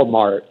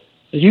Walmart.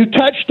 You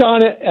touched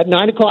on it at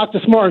 9 o'clock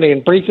this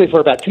morning, briefly for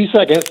about 2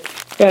 seconds,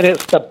 and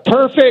it's the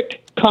perfect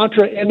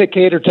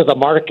contraindicator to the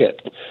market.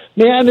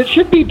 Man, it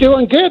should be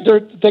doing good.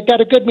 They got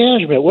a good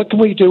management. What can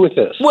we do with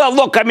this? Well,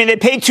 look, I mean, they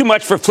paid too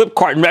much for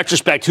Flipkart. In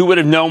retrospect, who would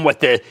have known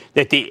that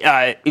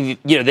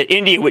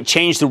India would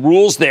change the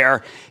rules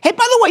there? Hey,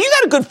 by the way, you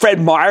got a good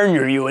Fred Meyer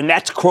near you, and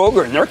that's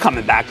Kroger, and they're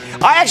coming back.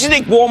 I actually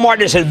think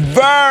Walmart is a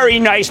very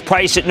nice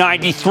price at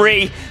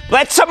 93.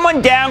 Let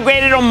someone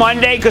downgrade it on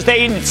Monday because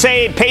they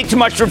say it paid too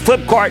much for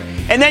Flipkart,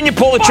 and then you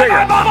pull the trigger.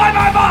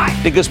 Buy.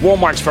 Because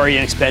Walmart's very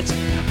inexpensive.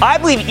 I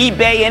believe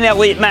eBay and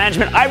Elliott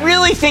Management, I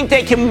really think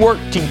they can work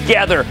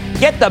together.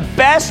 Get the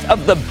best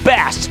of the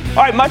best.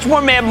 All right, much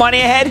more Mad Money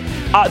ahead.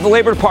 The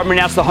Labor Department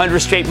announced the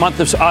 100th straight month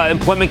of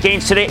employment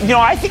gains today. You know,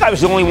 I think I was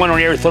the only one on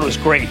air who thought it was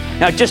great.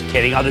 Now, just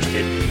kidding. Others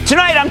did.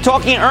 Tonight, I'm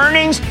talking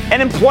earnings and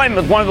employment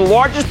with one of the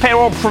largest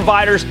payroll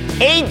providers,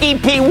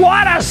 ADP.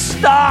 What a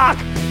stock!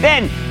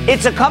 Then,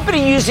 it's a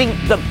company using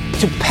the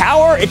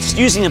power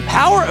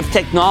of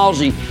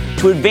technology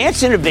to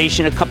advance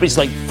innovation at companies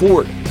like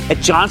Ford, at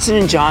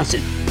Johnson &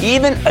 Johnson,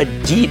 even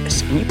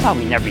Adidas, and you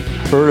probably never even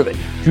heard of it.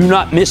 Do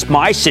not miss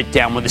my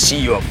sit-down with the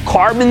CEO of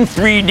Carbon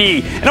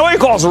 3D, and what he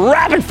calls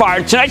Rapid Fire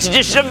in tonight's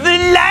edition of the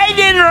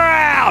Lightning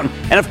Round.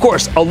 And, of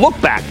course, a look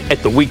back at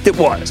the week that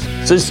was.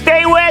 So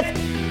stay with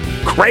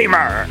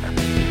Cramer.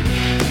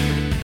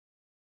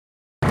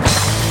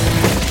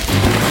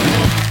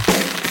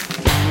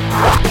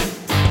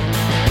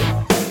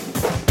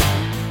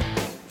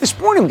 This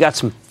morning, we got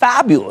some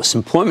fabulous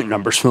employment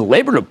numbers from the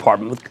Labor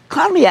Department, with the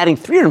economy adding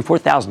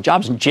 304,000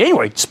 jobs in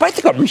January, despite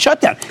the government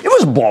shutdown. It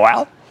was a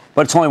blowout,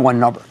 but it's only one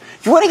number.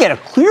 If you want to get a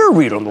clear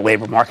read on the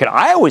labor market,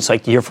 I always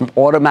like to hear from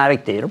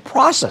Automatic Data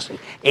Processing,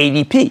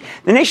 ADP,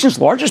 the nation's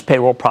largest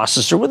payroll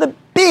processor with a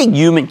big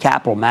human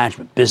capital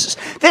management business.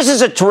 This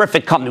is a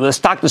terrific company with a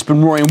stock that's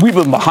been roaring. We've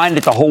been behind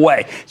it the whole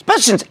way,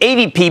 especially since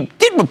ADP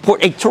did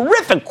report a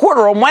terrific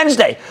quarter on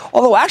Wednesday,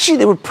 although actually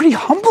they were pretty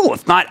humble,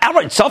 if not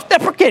outright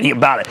self-deprecating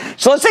about it.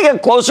 So let's take a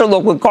closer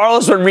look with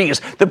Carlos Rodriguez,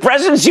 the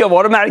president and CEO of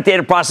Automatic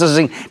Data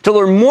Processing, to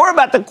learn more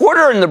about the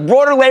quarter and the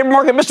broader labor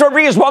market. Mr.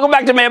 Rodriguez, welcome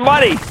back to Mad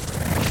Money.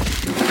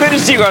 Good to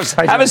see you guys.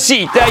 Have a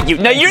seat. Thank you.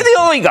 Now, you're the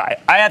only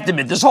guy, I have to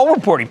admit, this whole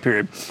reporting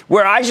period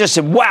where I just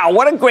said, wow,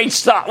 what a great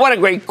stock, what a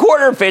great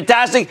quarter,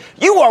 fantastic.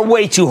 You are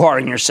way too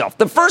hard on yourself.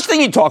 The first thing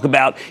you talk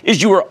about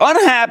is you were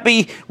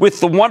unhappy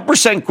with the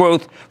 1%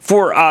 growth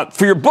for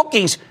your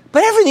bookings,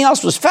 but everything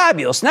else was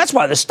fabulous, and that's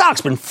why the stock's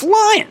been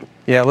flying.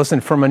 Yeah,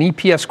 listen, from an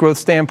EPS growth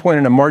standpoint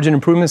and a margin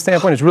improvement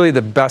standpoint, it's really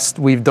the best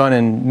we've done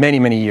in many,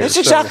 many years. That's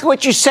exactly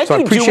what you said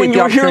you'd do when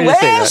you were here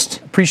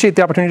last. Appreciate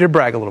the opportunity to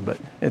brag a little bit.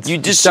 It's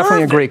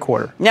definitely a great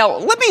quarter. Now,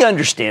 let me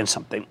understand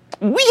something.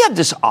 We have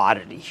this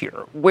oddity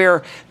here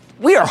where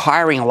we are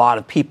hiring a lot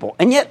of people,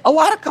 and yet a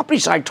lot of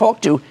companies I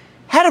talked to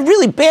had a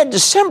really bad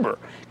December.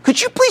 Could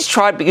you please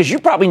try, because you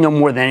probably know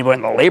more than anybody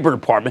in the Labor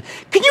Department,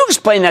 can you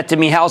explain that to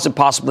me? How is it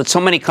possible that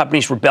so many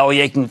companies were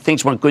bellyaching,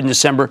 things went good in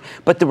December,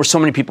 but there were so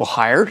many people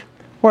hired?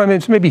 Well, I mean,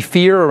 it's maybe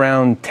fear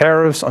around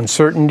tariffs,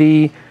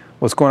 uncertainty,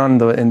 what's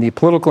going on in the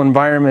political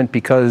environment,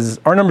 because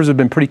our numbers have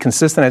been pretty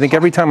consistent. I think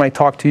every time I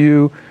talk to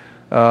you,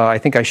 I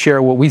think I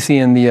share what we see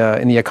in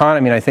the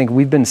economy, and I think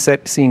we've been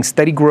seeing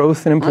steady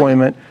growth in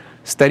employment,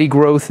 steady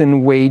growth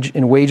in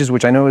wages,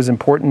 which I know is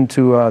important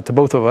to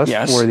both of us,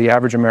 yes, for the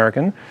average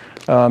American.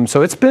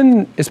 So it's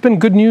been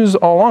good news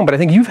all along, but I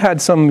think you've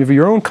had some of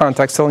your own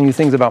contacts telling you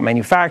things about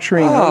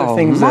manufacturing and other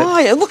things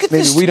that look at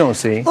maybe this. We don't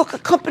see. Look, a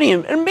company,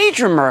 a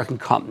major American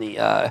company,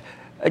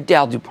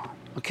 Dow DuPont,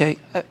 okay?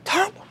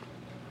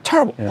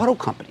 Terrible. Yeah. Auto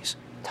companies,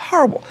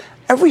 terrible.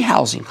 Every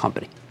housing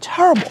company,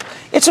 terrible.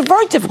 It's a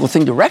very difficult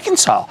thing to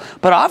reconcile,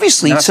 but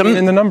obviously not seeing it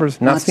in the numbers.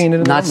 Not seeing it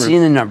in the numbers. Not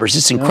seeing the numbers.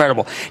 It's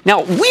incredible.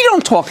 Now, we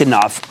don't talk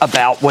enough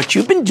about what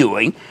you've been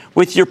doing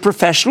with your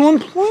professional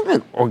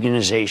employment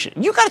organization.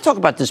 You got to talk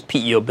about this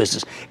PEO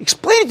business.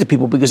 Explain it to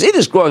people, because it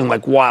is growing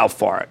like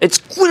wildfire. It's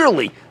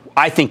clearly,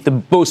 I think,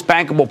 the most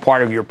bankable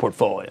part of your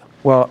portfolio.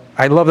 Well,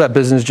 I love that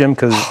business, Jim,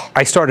 because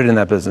I started in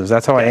that business.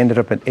 That's how I ended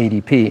up at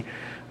ADP.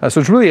 So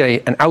it's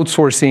really an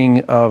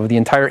outsourcing of the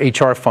entire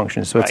HR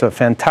function. So it's a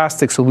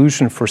fantastic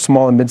solution for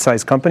small and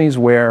mid-sized companies,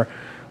 where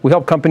we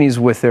help companies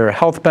with their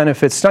health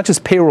benefits, not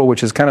just payroll,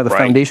 which is kind of the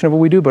foundation of what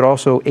we do, but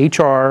also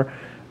HR,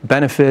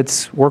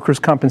 benefits, workers'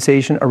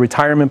 compensation, a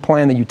retirement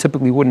plan that you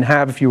typically wouldn't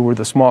have if you were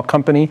the small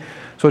company.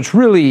 So it's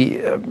really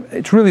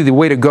the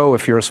way to go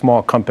if you're a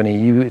small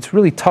company. It's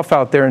really tough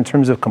out there in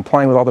terms of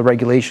complying with all the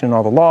regulation and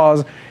all the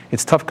laws.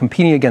 It's tough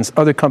competing against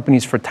other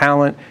companies for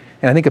talent.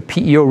 And I think a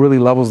PEO really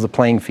levels the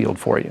playing field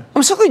for you.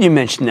 I'm so glad you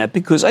mentioned that,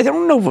 because I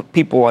don't know if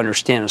people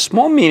understand. A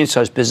small,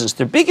 medium-sized business,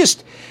 their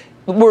biggest,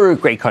 we're a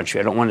great country.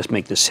 I don't want to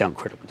make this sound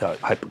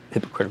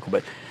hypocritical,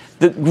 but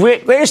the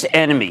greatest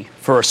enemy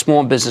for a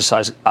small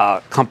business-sized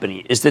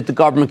company is that the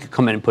government could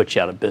come in and put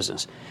you out of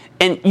business.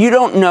 And you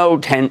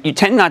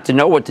tend not to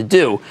know what to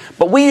do,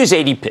 but we use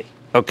ADP.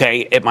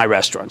 Okay, at my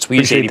restaurants. We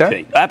use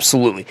ADP. That?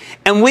 Absolutely.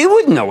 And we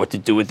wouldn't know what to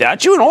do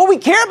without you, and all we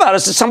care about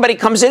is that somebody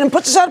comes in and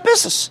puts us out of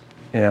business.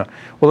 Yeah.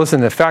 Well, listen,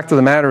 the fact of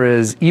the matter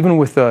is, even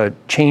with a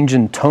change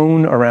in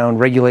tone around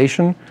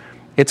regulation,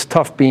 it's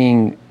tough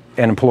being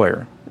an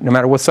employer. no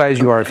matter what size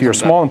you are. If you're a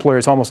small employer,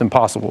 it's almost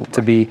impossible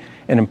to be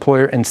an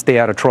employer and stay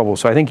out of trouble.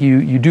 So I think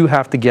you do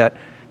have to get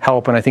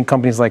help, and I think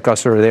companies like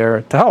us are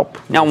there to help.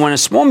 Now, when a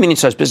small,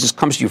 medium-sized business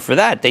comes to you for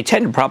that, they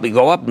tend to probably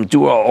go up and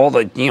do all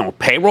the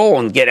payroll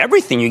and get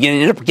everything. You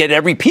end up getting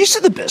every piece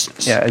of the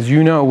business. Yeah, as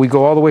you know, we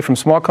go all the way from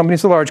small companies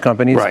to large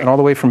companies, and all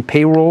the way from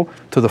payroll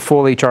to the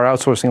full HR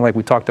outsourcing, like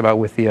we talked about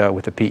with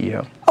the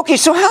PEO. Okay,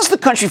 so how's the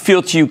country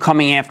feel to you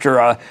coming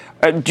after?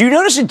 Do you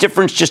notice a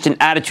difference just in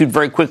attitude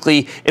very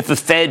quickly if the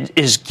Fed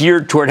is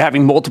geared toward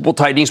having multiple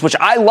tightenings, which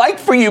I like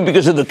for you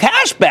because of the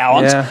cash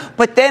balance,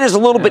 but then is a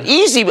little bit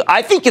easy.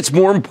 I think it's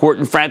more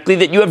important, frankly,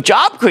 that you have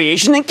job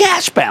creation than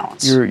cash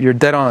balance. You're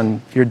dead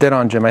on. You're dead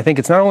on, Jim. I think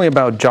it's not only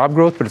about job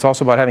growth, but it's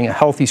also about having a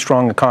healthy,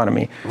 strong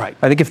economy. Right.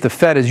 I think if the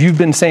Fed, as you've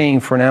been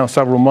saying for now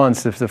several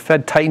months, if the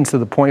Fed tightens to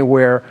the point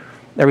where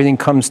everything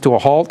comes to a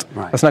halt,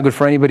 that's not good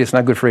for anybody. It's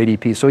not good for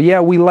ADP. So, yeah,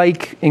 we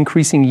like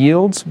increasing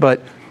yields, but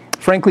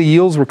frankly,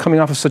 yields were coming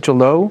off of such a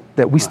low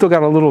that we still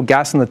got a little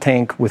gas in the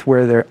tank with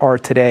where they are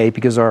today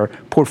because our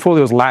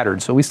portfolio is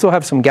laddered. So we still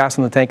have some gas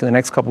in the tank in the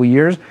next couple of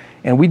years,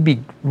 and we'd be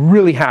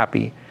really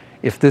happy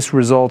if this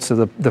results,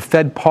 the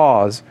Fed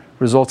pause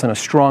results in a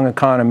strong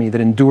economy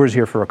that endures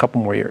here for a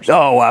couple more years.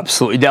 Oh,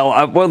 absolutely.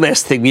 Now, one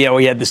last thing.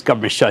 We had this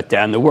government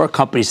shutdown. There were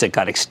companies that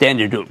got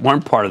extended that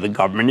weren't part of the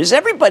government. Is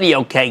everybody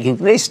okay? Can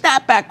they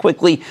snap back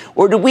quickly,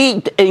 or do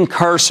we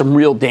incur some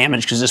real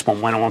damage because this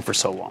one went on for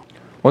so long?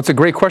 Well, it's a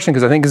great question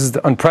because I think this is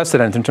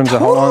unprecedented in terms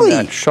of how long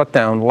that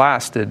shutdown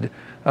lasted.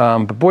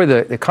 But boy,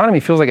 the economy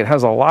feels like it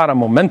has a lot of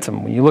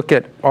momentum. When you look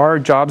at our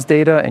jobs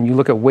data and you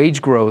look at wage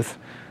growth,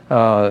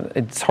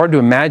 it's hard to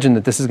imagine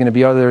that this is going to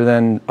be other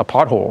than a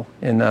pothole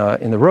in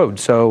the road.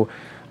 So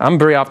I'm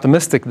very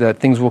optimistic that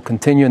things will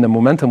continue and the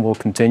momentum will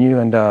continue.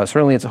 And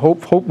certainly it's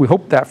we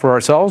hope that for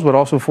ourselves, but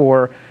also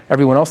for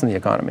everyone else in the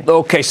economy.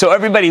 Okay, so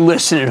everybody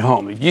listening at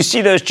home, if you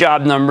see those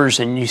job numbers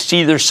and you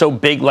see they're so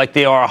big like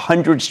they are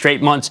 100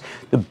 straight months,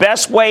 the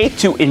best way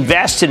to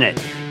invest in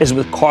it is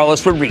with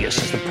Carlos Rodriguez,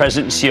 who's the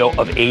president and CEO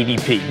of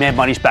ADP. Mad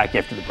Money's back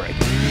after the break.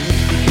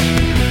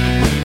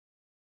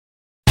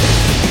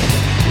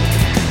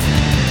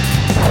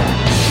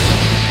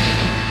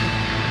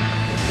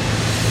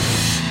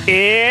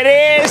 It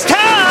is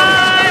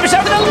time! It's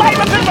over the light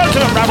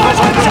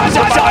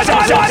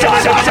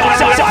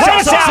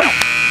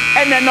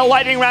and then the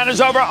lightning round is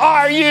over.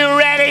 Are you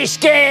ready,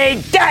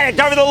 Ski? Get it!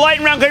 Over the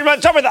lightning round.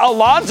 It's over with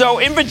Alonzo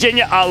in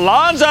Virginia.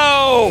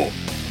 Alonzo!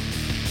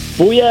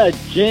 Booyah,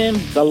 Jim.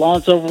 It's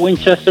Alonzo of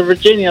Winchester,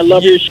 Virginia.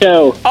 Love your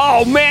show.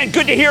 Oh, man.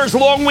 Good to hear. It's a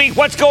long week.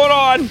 What's going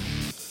on?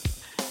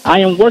 I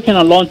am working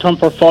a long-term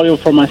portfolio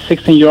for my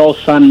 16-year-old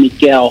son,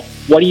 Miguel.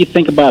 What do you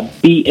think about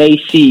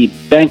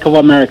BAC, Bank of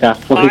America,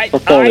 for his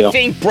portfolio? I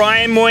think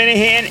Brian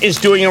Moynihan is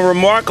doing a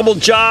remarkable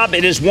job.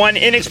 It is one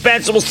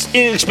inexpensive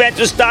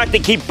stock. They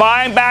keep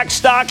buying back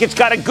stock. It's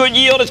got a good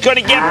yield. It's going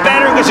to get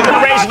better because it's going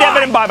to raise the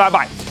dividend.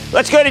 Bye.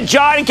 Let's go to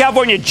John in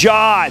California.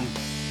 John.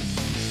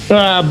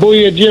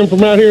 Booyah, Jim,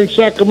 from out here in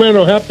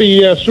Sacramento.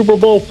 Happy Super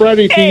Bowl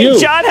Friday to you. Hey,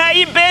 John, how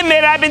you been,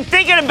 man? I've been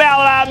thinking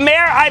about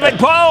Mayor.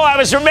 I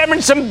was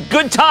remembering some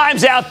good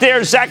times out there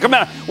in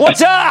Sacramento.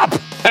 What's up?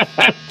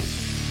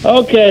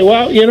 Okay,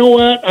 well, you know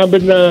what? I've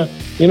been,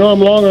 I'm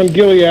long on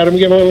Gilead. I'm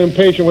getting a little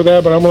impatient with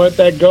that, but I'm going to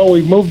let that go.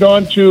 We've moved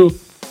on to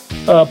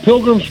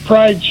Pilgrim's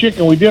Pride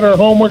Chicken. We did our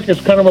homework. It's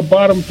kind of a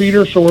bottom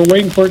feeder, so we're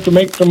waiting for it to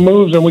make some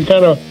moves, and we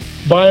kind of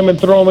buy them and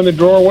throw them in the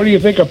drawer. What do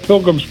you think of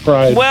Pilgrim's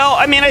Pride? Well,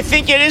 I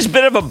think it is a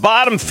bit of a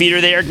bottom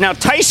feeder there. Now,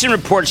 Tyson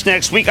reports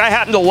next week. I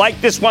happen to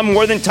like this one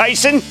more than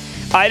Tyson.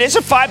 It is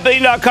a $5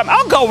 billion company.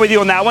 I'll go with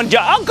you on that one,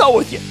 John. I'll go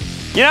with you.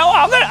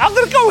 I'm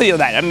gonna go with you on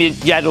that.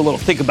 You had a little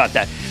think about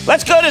that.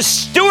 Let's go to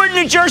Stewart,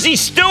 New Jersey.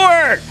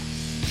 Stewart.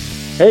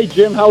 Hey,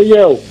 Jim. How are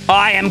you?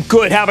 I am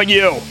good. How about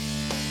you?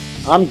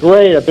 I'm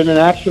great. I've been an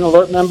Action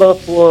Alert member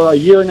for a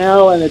year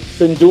now, and it's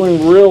been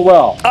doing real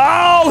well.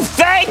 Oh,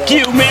 thank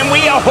you, man. We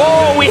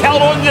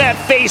held on to that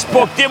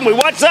Facebook, didn't we?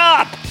 What's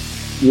up?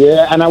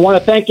 Yeah, and I want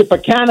to thank you for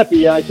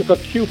Canopy. I took a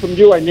cue from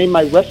you. I named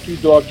my rescue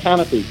dog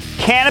Canopy.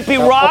 Canopy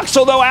rocks,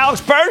 although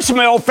Alex Burns,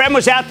 my old friend,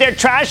 was out there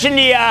trashing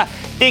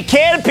the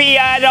Canopy,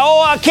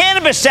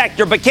 cannabis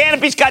sector, but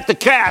Canopy's got the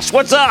cash.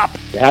 What's up?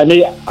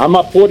 I'm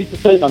up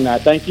 40% on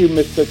that. Thank you,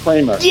 Mr.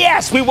 Kramer.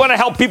 Yes, we want to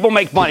help people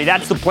make money.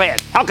 That's the plan.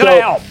 How can I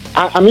help?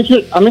 I'm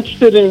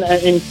interested in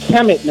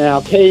Kemet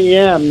now,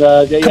 KEM.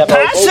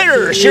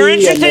 Capacitors. You're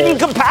interested in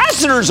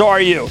capacitors,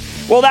 are you?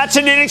 Well, that's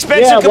an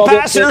inexpensive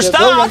capacitor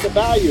stock.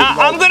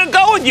 I'm going to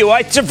go with you.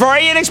 It's a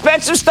very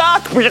inexpensive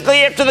stock,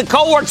 particularly after the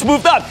cohorts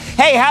moved up.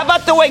 Hey, how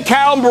about the way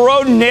Carolyn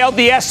Baroden nailed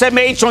the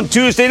SMH on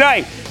Tuesday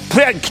night?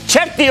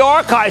 Check the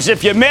archives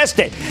if you missed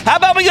it. How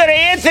about we go to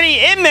Anthony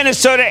in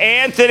Minnesota?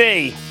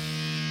 Anthony.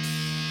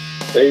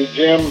 Hey,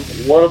 Jim,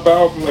 what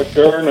about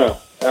Moderna,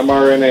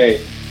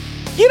 mRNA?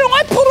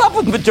 I pulled up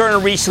with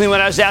Moderna recently when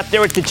I was out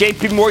there at the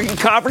JP Morgan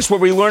conference where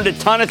we learned a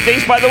ton of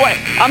things. By the way,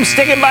 I'm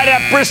sticking by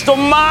that Bristol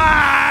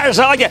Myers.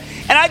 I like it.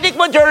 And I think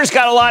Moderna's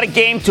got a lot of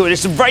game to it.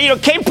 It's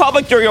came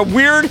public during a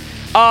weird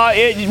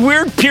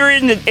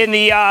period in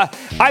the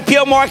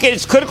IPO market.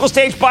 It's clinical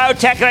stage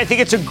biotech, and I think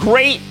it's a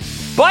great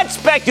but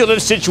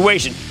speculative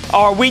situation.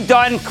 Are we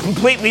done?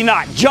 Completely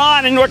not.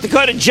 John in North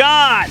Dakota.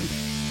 John.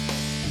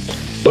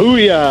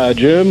 Booyah,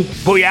 Jim.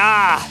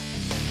 Booyah.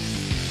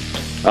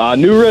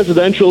 New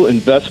Residential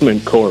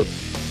Investment Corp,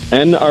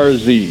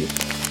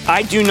 NRZ.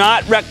 I do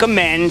not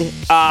recommend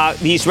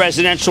these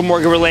residential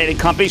mortgage-related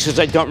companies because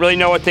I don't really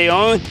know what they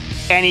own.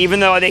 And even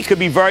though they could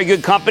be very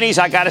good companies,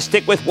 I got to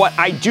stick with what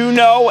I do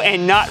know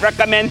and not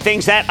recommend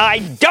things that I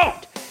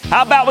don't.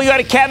 How about we go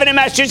to Kevin in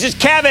Massachusetts?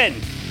 Kevin.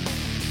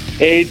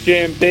 Hey,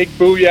 Jim. Big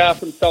booyah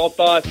from South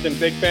Austin.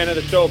 Big fan of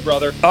the show,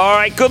 brother. All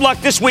right. Good luck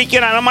this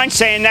weekend. I don't mind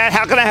saying that.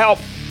 How can I help?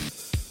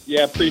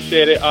 Yeah,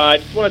 appreciate it. I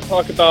just want to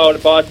talk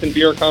about Boston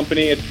Beer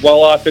Company. It's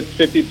well off its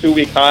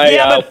 52-week high.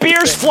 Yeah, but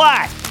beer's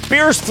flat.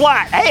 Beer's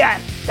flat. Hey,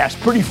 that's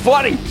pretty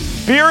funny.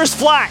 Beer is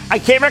flat. I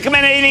can't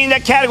recommend anything in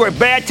that category.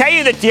 But I tell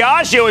you that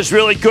Diageo is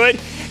really good.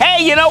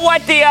 Hey, you know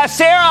what?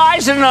 Sarah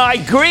Eisen and I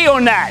agree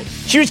on that.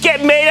 She was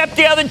getting made up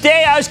the other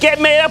day. I was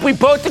getting made up. We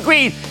both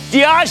agreed.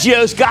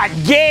 Diageo's got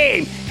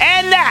game.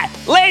 And that,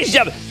 ladies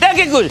and gentlemen, the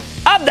conclusion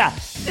of the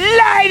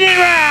Lightning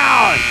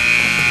Round.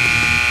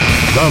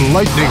 The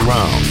Lightning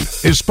Round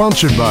is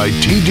sponsored by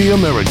TD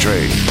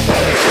Ameritrade.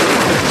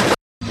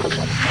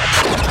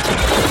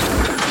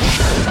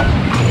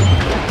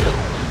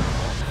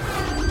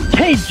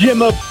 Hey,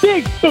 Jim, a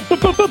big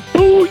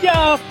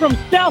booyah from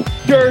South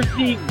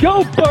Jersey.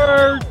 Go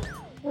Birds!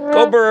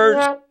 Go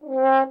Birds!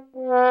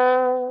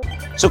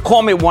 So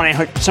call me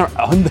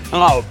 1-800.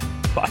 Oh,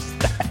 bust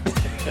that.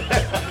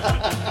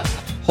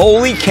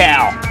 Holy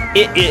cow.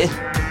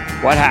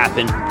 What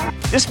happened?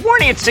 This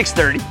morning at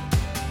 6:30.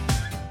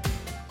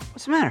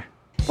 What's the matter?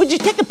 Would you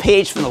take a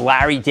page from the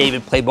Larry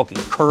David playbook and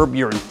curb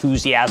your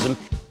enthusiasm?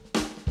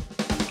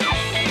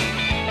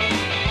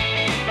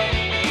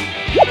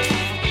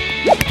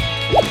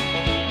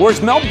 Or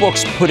as Mel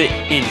Brooks put it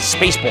in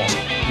Spaceballs,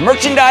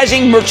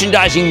 merchandising,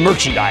 merchandising,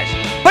 merchandising.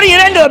 Putting an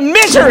end to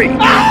misery!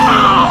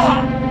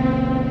 Ah!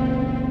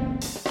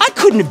 I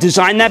couldn't have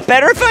designed that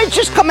better if I had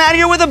just come out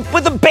here with a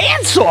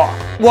bandsaw.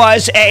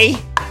 Was a...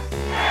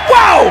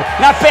 Whoa!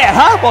 Not bad,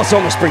 huh? Well, it's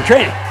almost spring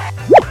training.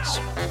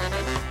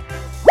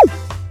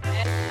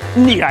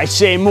 Need I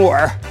say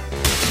more?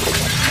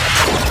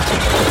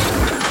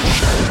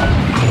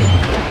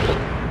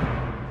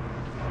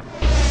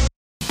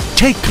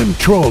 Take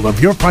control of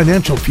your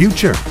financial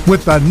future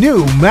with the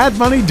new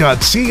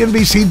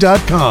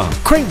madmoney.cnbc.com.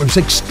 Kramer's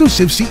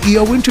exclusive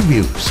CEO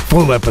interviews,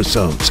 full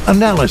episodes,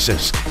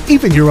 analysis,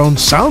 even your own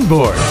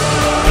soundboard.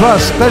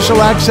 Plus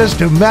special access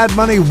to Mad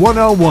Money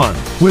 101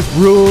 with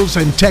rules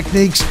and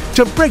techniques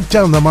to break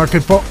down the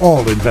market for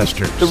all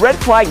investors. The red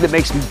flag that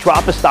makes me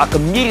drop a stock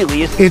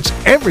immediately is... It's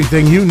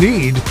everything you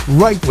need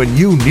right when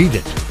you need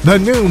it. The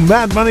new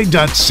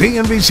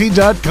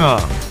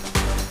madmoney.cnbc.com.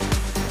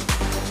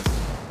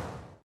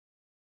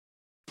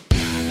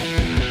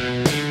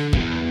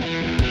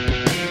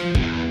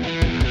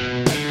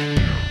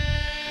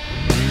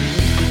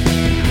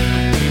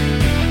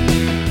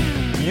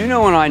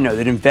 And I know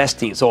that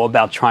investing is all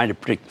about trying to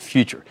predict the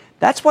future.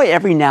 That's why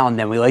every now and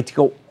then we like to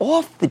go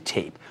off the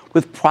tape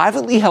with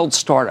privately held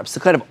startups, the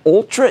kind of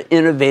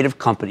ultra-innovative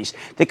companies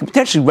that can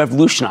potentially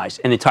revolutionize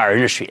an entire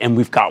industry. And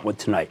we've got one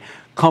tonight.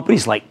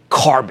 Companies like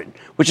Carbon,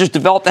 which has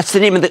developed, that's the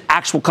name of the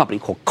actual company,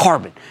 called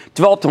Carbon,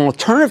 developed an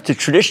alternative to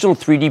traditional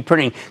 3D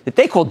printing that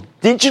they call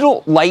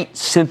digital light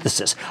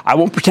synthesis. I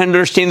won't pretend to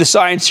understand the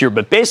science here,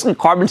 but basically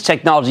Carbon's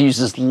technology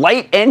uses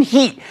light and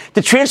heat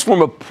to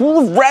transform a pool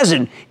of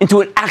resin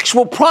into an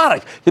actual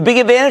product. The big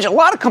advantage, a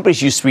lot of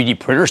companies use 3D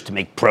printers to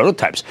make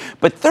prototypes,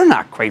 but they're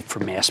not great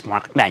for mass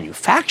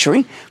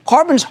manufacturing.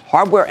 Carbon's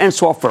hardware and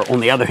software, on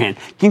the other hand,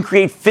 can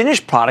create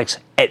finished products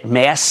at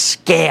mass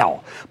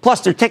scale. Plus,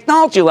 their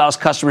technology allows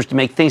customers to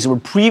make things that were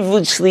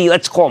previously,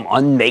 let's call them,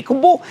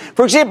 unmakeable.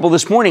 For example,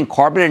 this morning,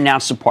 Carbon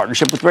announced a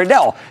partnership with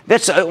Riddell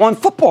that's on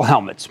football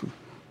helmets.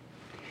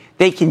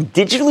 They can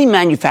digitally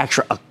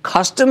manufacture a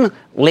custom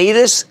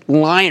lattice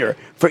liner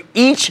for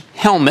each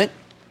helmet,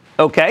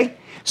 okay,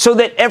 so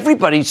that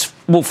everybody's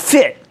will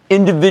fit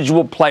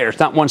individual players,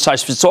 not one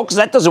size fits all, because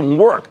that doesn't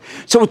work.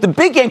 So with the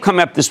big game coming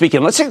up this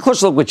weekend, let's take a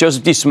closer look with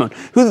Joseph DeSimone,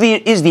 who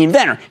is the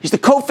inventor. He's the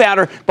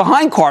co-founder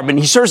behind Carbon.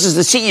 He serves as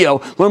the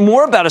CEO. Learn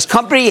more about his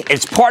company,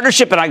 its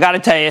partnership, and I got to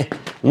tell you,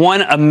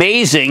 one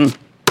amazing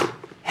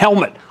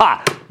helmet.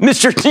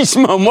 Mr.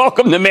 DeSimone,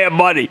 welcome to Mad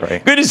Money.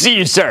 Right. Good to see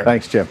you, sir.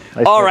 Thanks, Jim.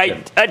 Nice all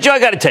right, Joe, I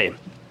got to tell you,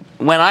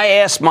 when I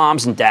ask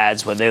moms and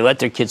dads whether they let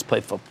their kids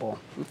play football,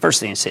 the first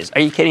thing they say is, are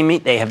you kidding me?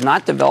 They have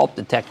not developed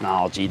the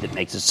technology that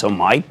makes it so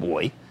my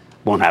boy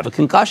won't have a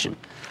concussion.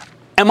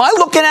 Am I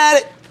looking at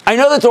it? I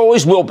know that there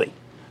always will be,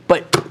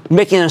 but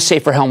making a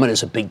safer helmet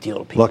is a big deal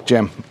to people. Look,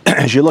 Jim,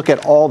 as you look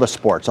at all the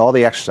sports, all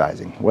the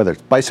exercising, whether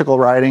it's bicycle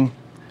riding,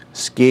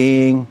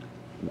 skiing,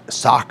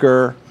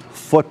 soccer,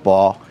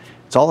 football,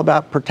 it's all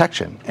about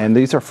protection, and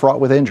these are fraught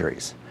with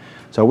injuries.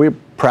 So we're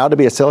proud to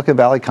be a Silicon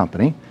Valley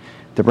company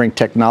to bring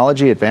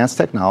technology, advanced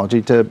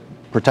technology, to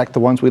protect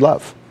the ones we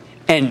love.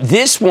 And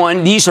this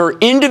one, these are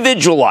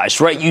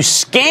individualized, right? You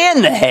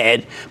scan the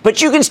head,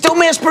 but you can still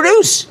mass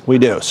produce. We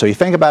do. So you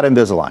think about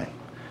Invisalign.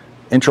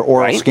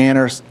 intraoral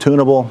scanners,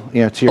 tunable, to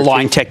your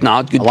Align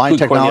technology. Align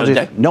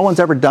technologies. No one's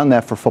ever done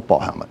that for football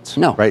helmets.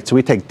 No. Right? So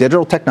we take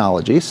digital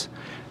technologies,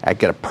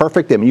 get a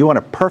perfect image. You want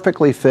a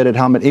perfectly fitted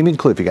helmet, even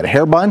if you got a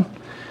hair bun,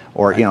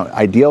 or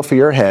ideal for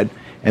your head.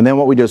 And then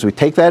what we do is we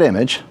take that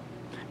image,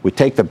 we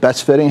take the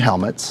best fitting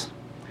helmets,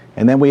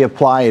 and then we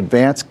apply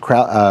advanced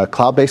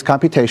cloud-based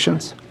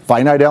computations,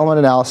 finite element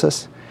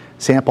analysis,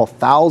 sample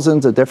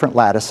thousands of different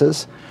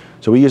lattices.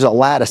 So we use a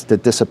lattice to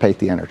dissipate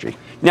the energy.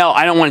 Now,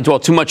 I don't want to dwell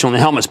too much on the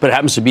helmets, but it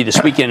happens to be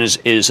this weekend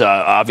is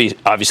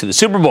obviously the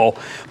Super Bowl.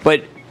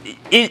 But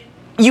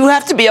you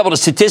have to be able to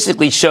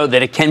statistically show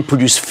that it can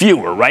produce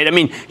fewer, right? I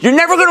mean, you're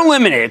never going to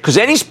eliminate it because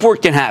any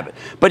sport can have it.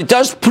 But it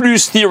does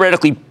produce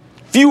theoretically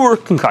fewer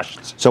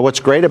concussions. So what's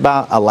great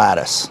about a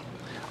lattice,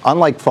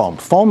 unlike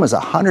foam is a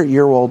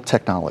 100-year-old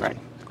technology,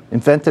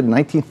 invented in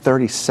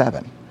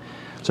 1937.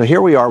 So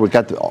here we are, we've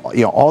got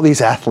all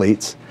these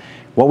athletes.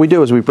 What we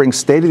do is we bring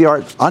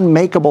state-of-the-art,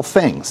 unmakeable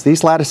things.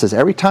 These lattices,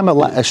 every time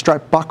a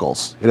strap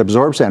buckles, it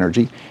absorbs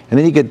energy, and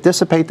then you can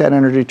dissipate that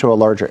energy to a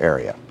larger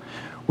area.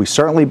 We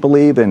certainly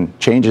believe in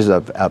changes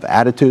of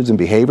attitudes and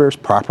behaviors,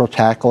 proper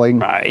tackling,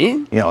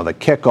 the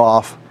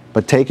kickoff,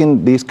 but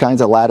taking these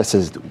kinds of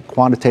lattices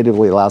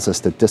quantitatively allows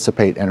us to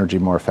dissipate energy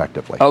more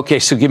effectively. Okay,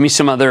 so give me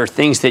some other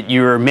things that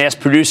you're mass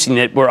producing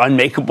that were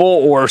unmakeable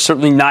or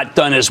certainly not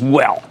done as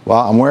well.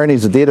 Well, I'm wearing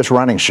these Adidas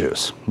running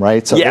shoes,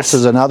 right? So this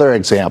is another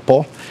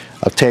example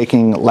of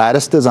taking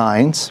lattice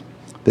designs.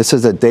 This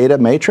is a data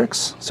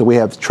matrix, so we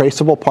have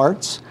traceable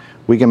parts.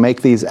 We can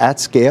make these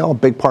at scale,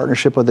 big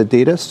partnership with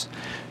Adidas.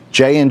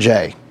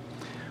 J&J,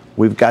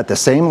 we've got the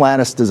same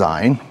lattice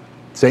design,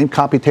 same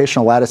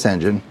computational lattice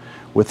engine,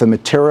 with a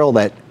material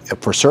that,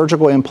 for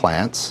surgical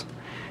implants,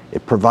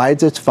 it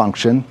provides its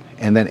function,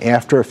 and then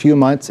after a few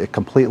months, it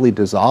completely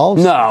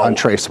dissolves. No.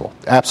 Untraceable.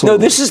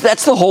 Absolutely. No,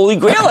 that's the holy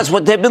grail. That's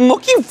what they've been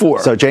looking for.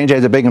 So J&J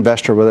is a big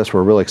investor with us.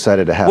 We're really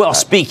excited to have Well,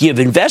 speaking of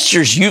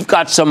investors, you've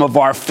got some of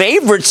our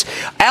favorites.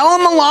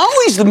 Alan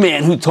Mullally's the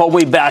man who told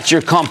me about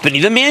your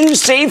company, the man who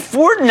saved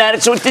Ford and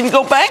that so it didn't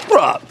go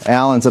bankrupt.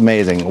 Alan's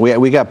amazing.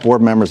 We got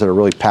board members that are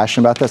really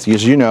passionate about this.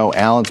 As you know,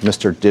 Alan's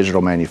Mr.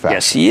 Digital Manufacturing.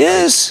 Yes, he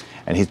is.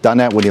 And he's done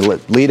that when he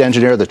lead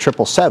engineer of the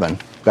 777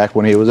 back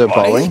when he was at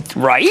Boeing.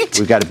 Right.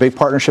 We've got a big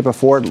partnership with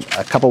Ford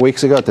a couple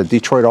weeks ago at the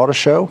Detroit Auto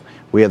Show.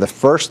 We have the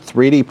first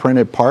 3D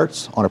printed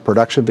parts on a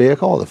production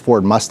vehicle, the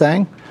Ford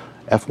Mustang,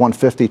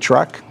 F-150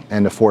 truck,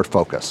 and the Ford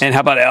Focus. And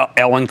how about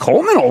Ellen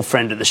Coleman, old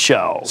friend of the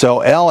show?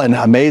 So Ellen,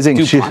 amazing.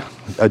 DuPont.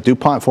 She's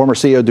DuPont, former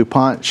CEO of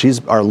DuPont.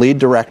 She's our lead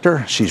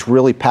director. She's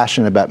really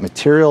passionate about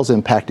materials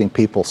impacting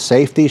people's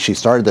safety. She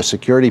started the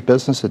security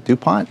business at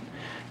DuPont,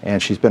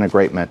 and she's been a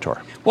great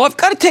mentor. Well, I've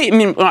got to tell you,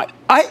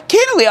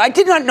 candidly, I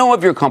did not know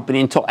of your company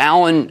until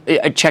Alan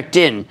checked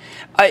in.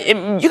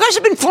 You guys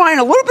have been flying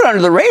a little bit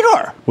under the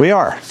radar. We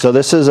are. So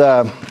this is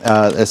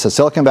it's a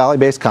Silicon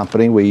Valley-based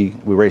company. We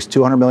raised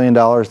 $200 million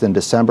in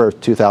December of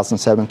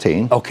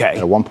 2017. Okay. At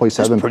a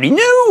 $1.7 pretty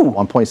new.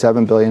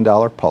 $1.7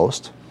 billion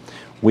post.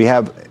 We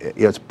have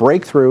it's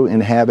breakthrough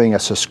in having a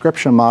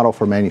subscription model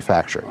for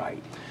manufacturing.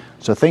 Right.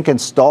 So think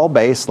install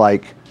base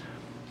like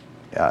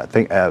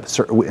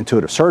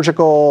Intuitive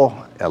Surgical,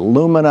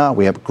 Illumina.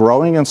 We have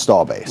growing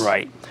install base.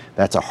 Right.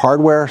 That's a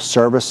hardware,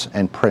 service,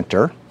 and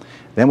printer.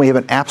 Then we have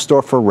an app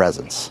store for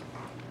resins.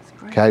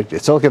 Okay,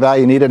 at Silicon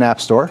Valley, you need an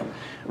app store.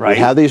 Right. We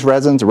have these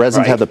resins. The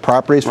resins have the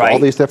properties for all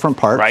these different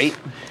parts. Right.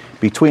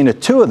 Between the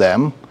two of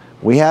them,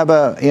 we have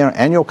a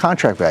annual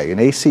contract value. An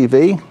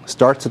ACV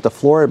starts at the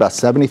floor at about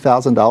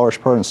 $70,000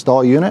 per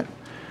install unit.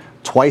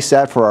 Twice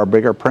that for our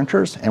bigger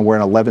printers, and we're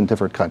in 11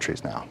 different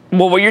countries now.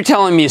 Well, what you're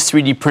telling me is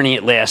 3D printing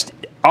at last,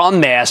 en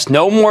masse,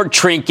 no more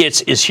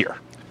trinkets, is here.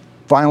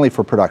 Finally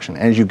for production.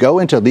 And as you go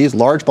into these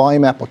large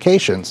volume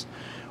applications,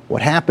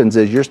 what happens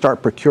is you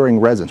start procuring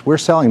resins. We're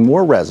selling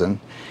more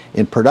resin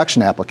in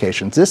production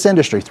applications. This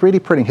industry,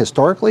 3D printing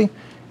historically,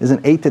 is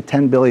an $8 to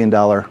 $10 billion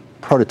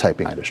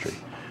prototyping industry.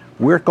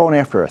 We're going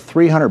after a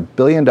 $300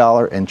 billion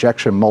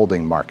injection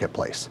molding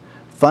marketplace.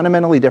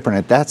 Fundamentally different.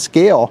 At that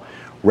scale,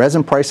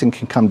 resin pricing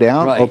can come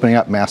down, opening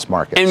up mass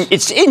markets. And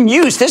it's in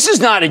use. This is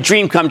not a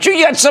dream come true.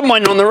 You got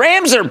someone on the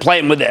Rams that are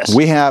playing with this.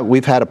 We've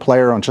had a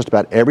player on just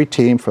about every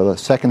team for the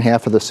second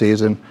half of the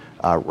season.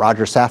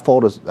 Roger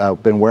Saffold has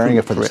been wearing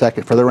it for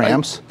the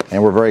Rams,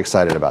 and we're very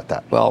excited about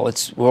that. Well,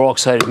 we're all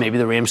excited. Maybe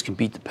the Rams can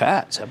beat the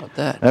Pats. How about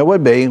that? That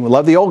would be. We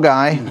love the old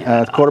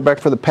guy, quarterback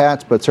for the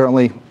Pats, but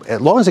certainly,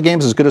 as long as the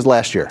game's as good as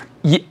last year.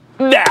 Yeah.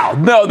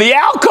 No, the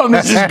outcome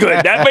is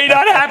good. That may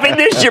not happen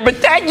this year, but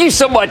thank you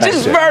so much. This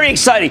is very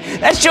exciting.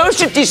 That's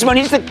Joseph DeSimone.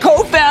 He's the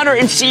co-founder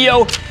and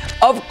CEO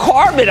of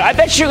Carbon. I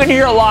bet you're going to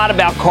hear a lot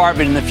about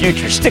Carbon in the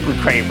future. Stick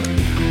with Cramer.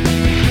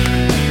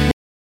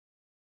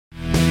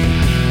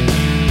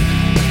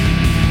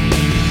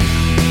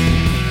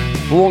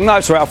 Long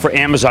knives are out for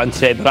Amazon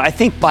today, but I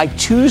think by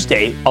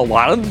Tuesday, a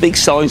lot of the big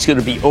selling is going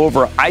to be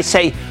over. I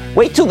say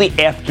wait till the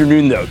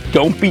afternoon, though.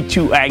 Don't be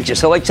too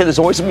anxious. Like I said, there's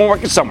always some more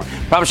market somewhere.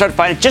 Promise I'll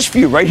find it just for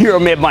you right here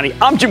on Mad Money.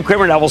 I'm Jim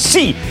Cramer, and I will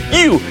see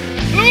you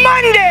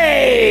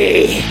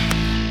Monday.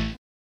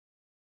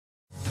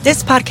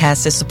 This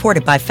podcast is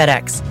supported by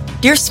FedEx.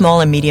 Dear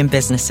small and medium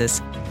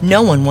businesses,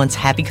 no one wants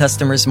happy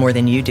customers more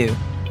than you do.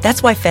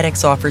 That's why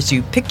FedEx offers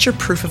you picture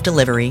proof of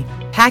delivery,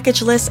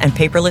 packageless and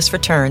paperless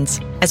returns,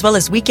 as well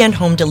as weekend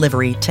home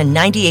delivery to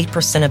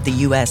 98% of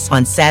the U.S.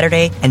 on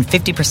Saturday and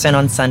 50%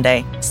 on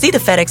Sunday. See the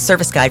FedEx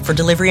service guide for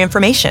delivery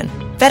information.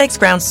 FedEx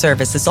Ground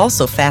service is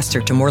also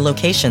faster to more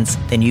locations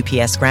than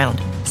UPS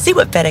Ground. See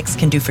what FedEx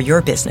can do for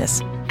your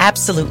business.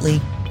 Absolutely,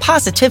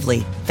 positively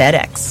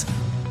FedEx.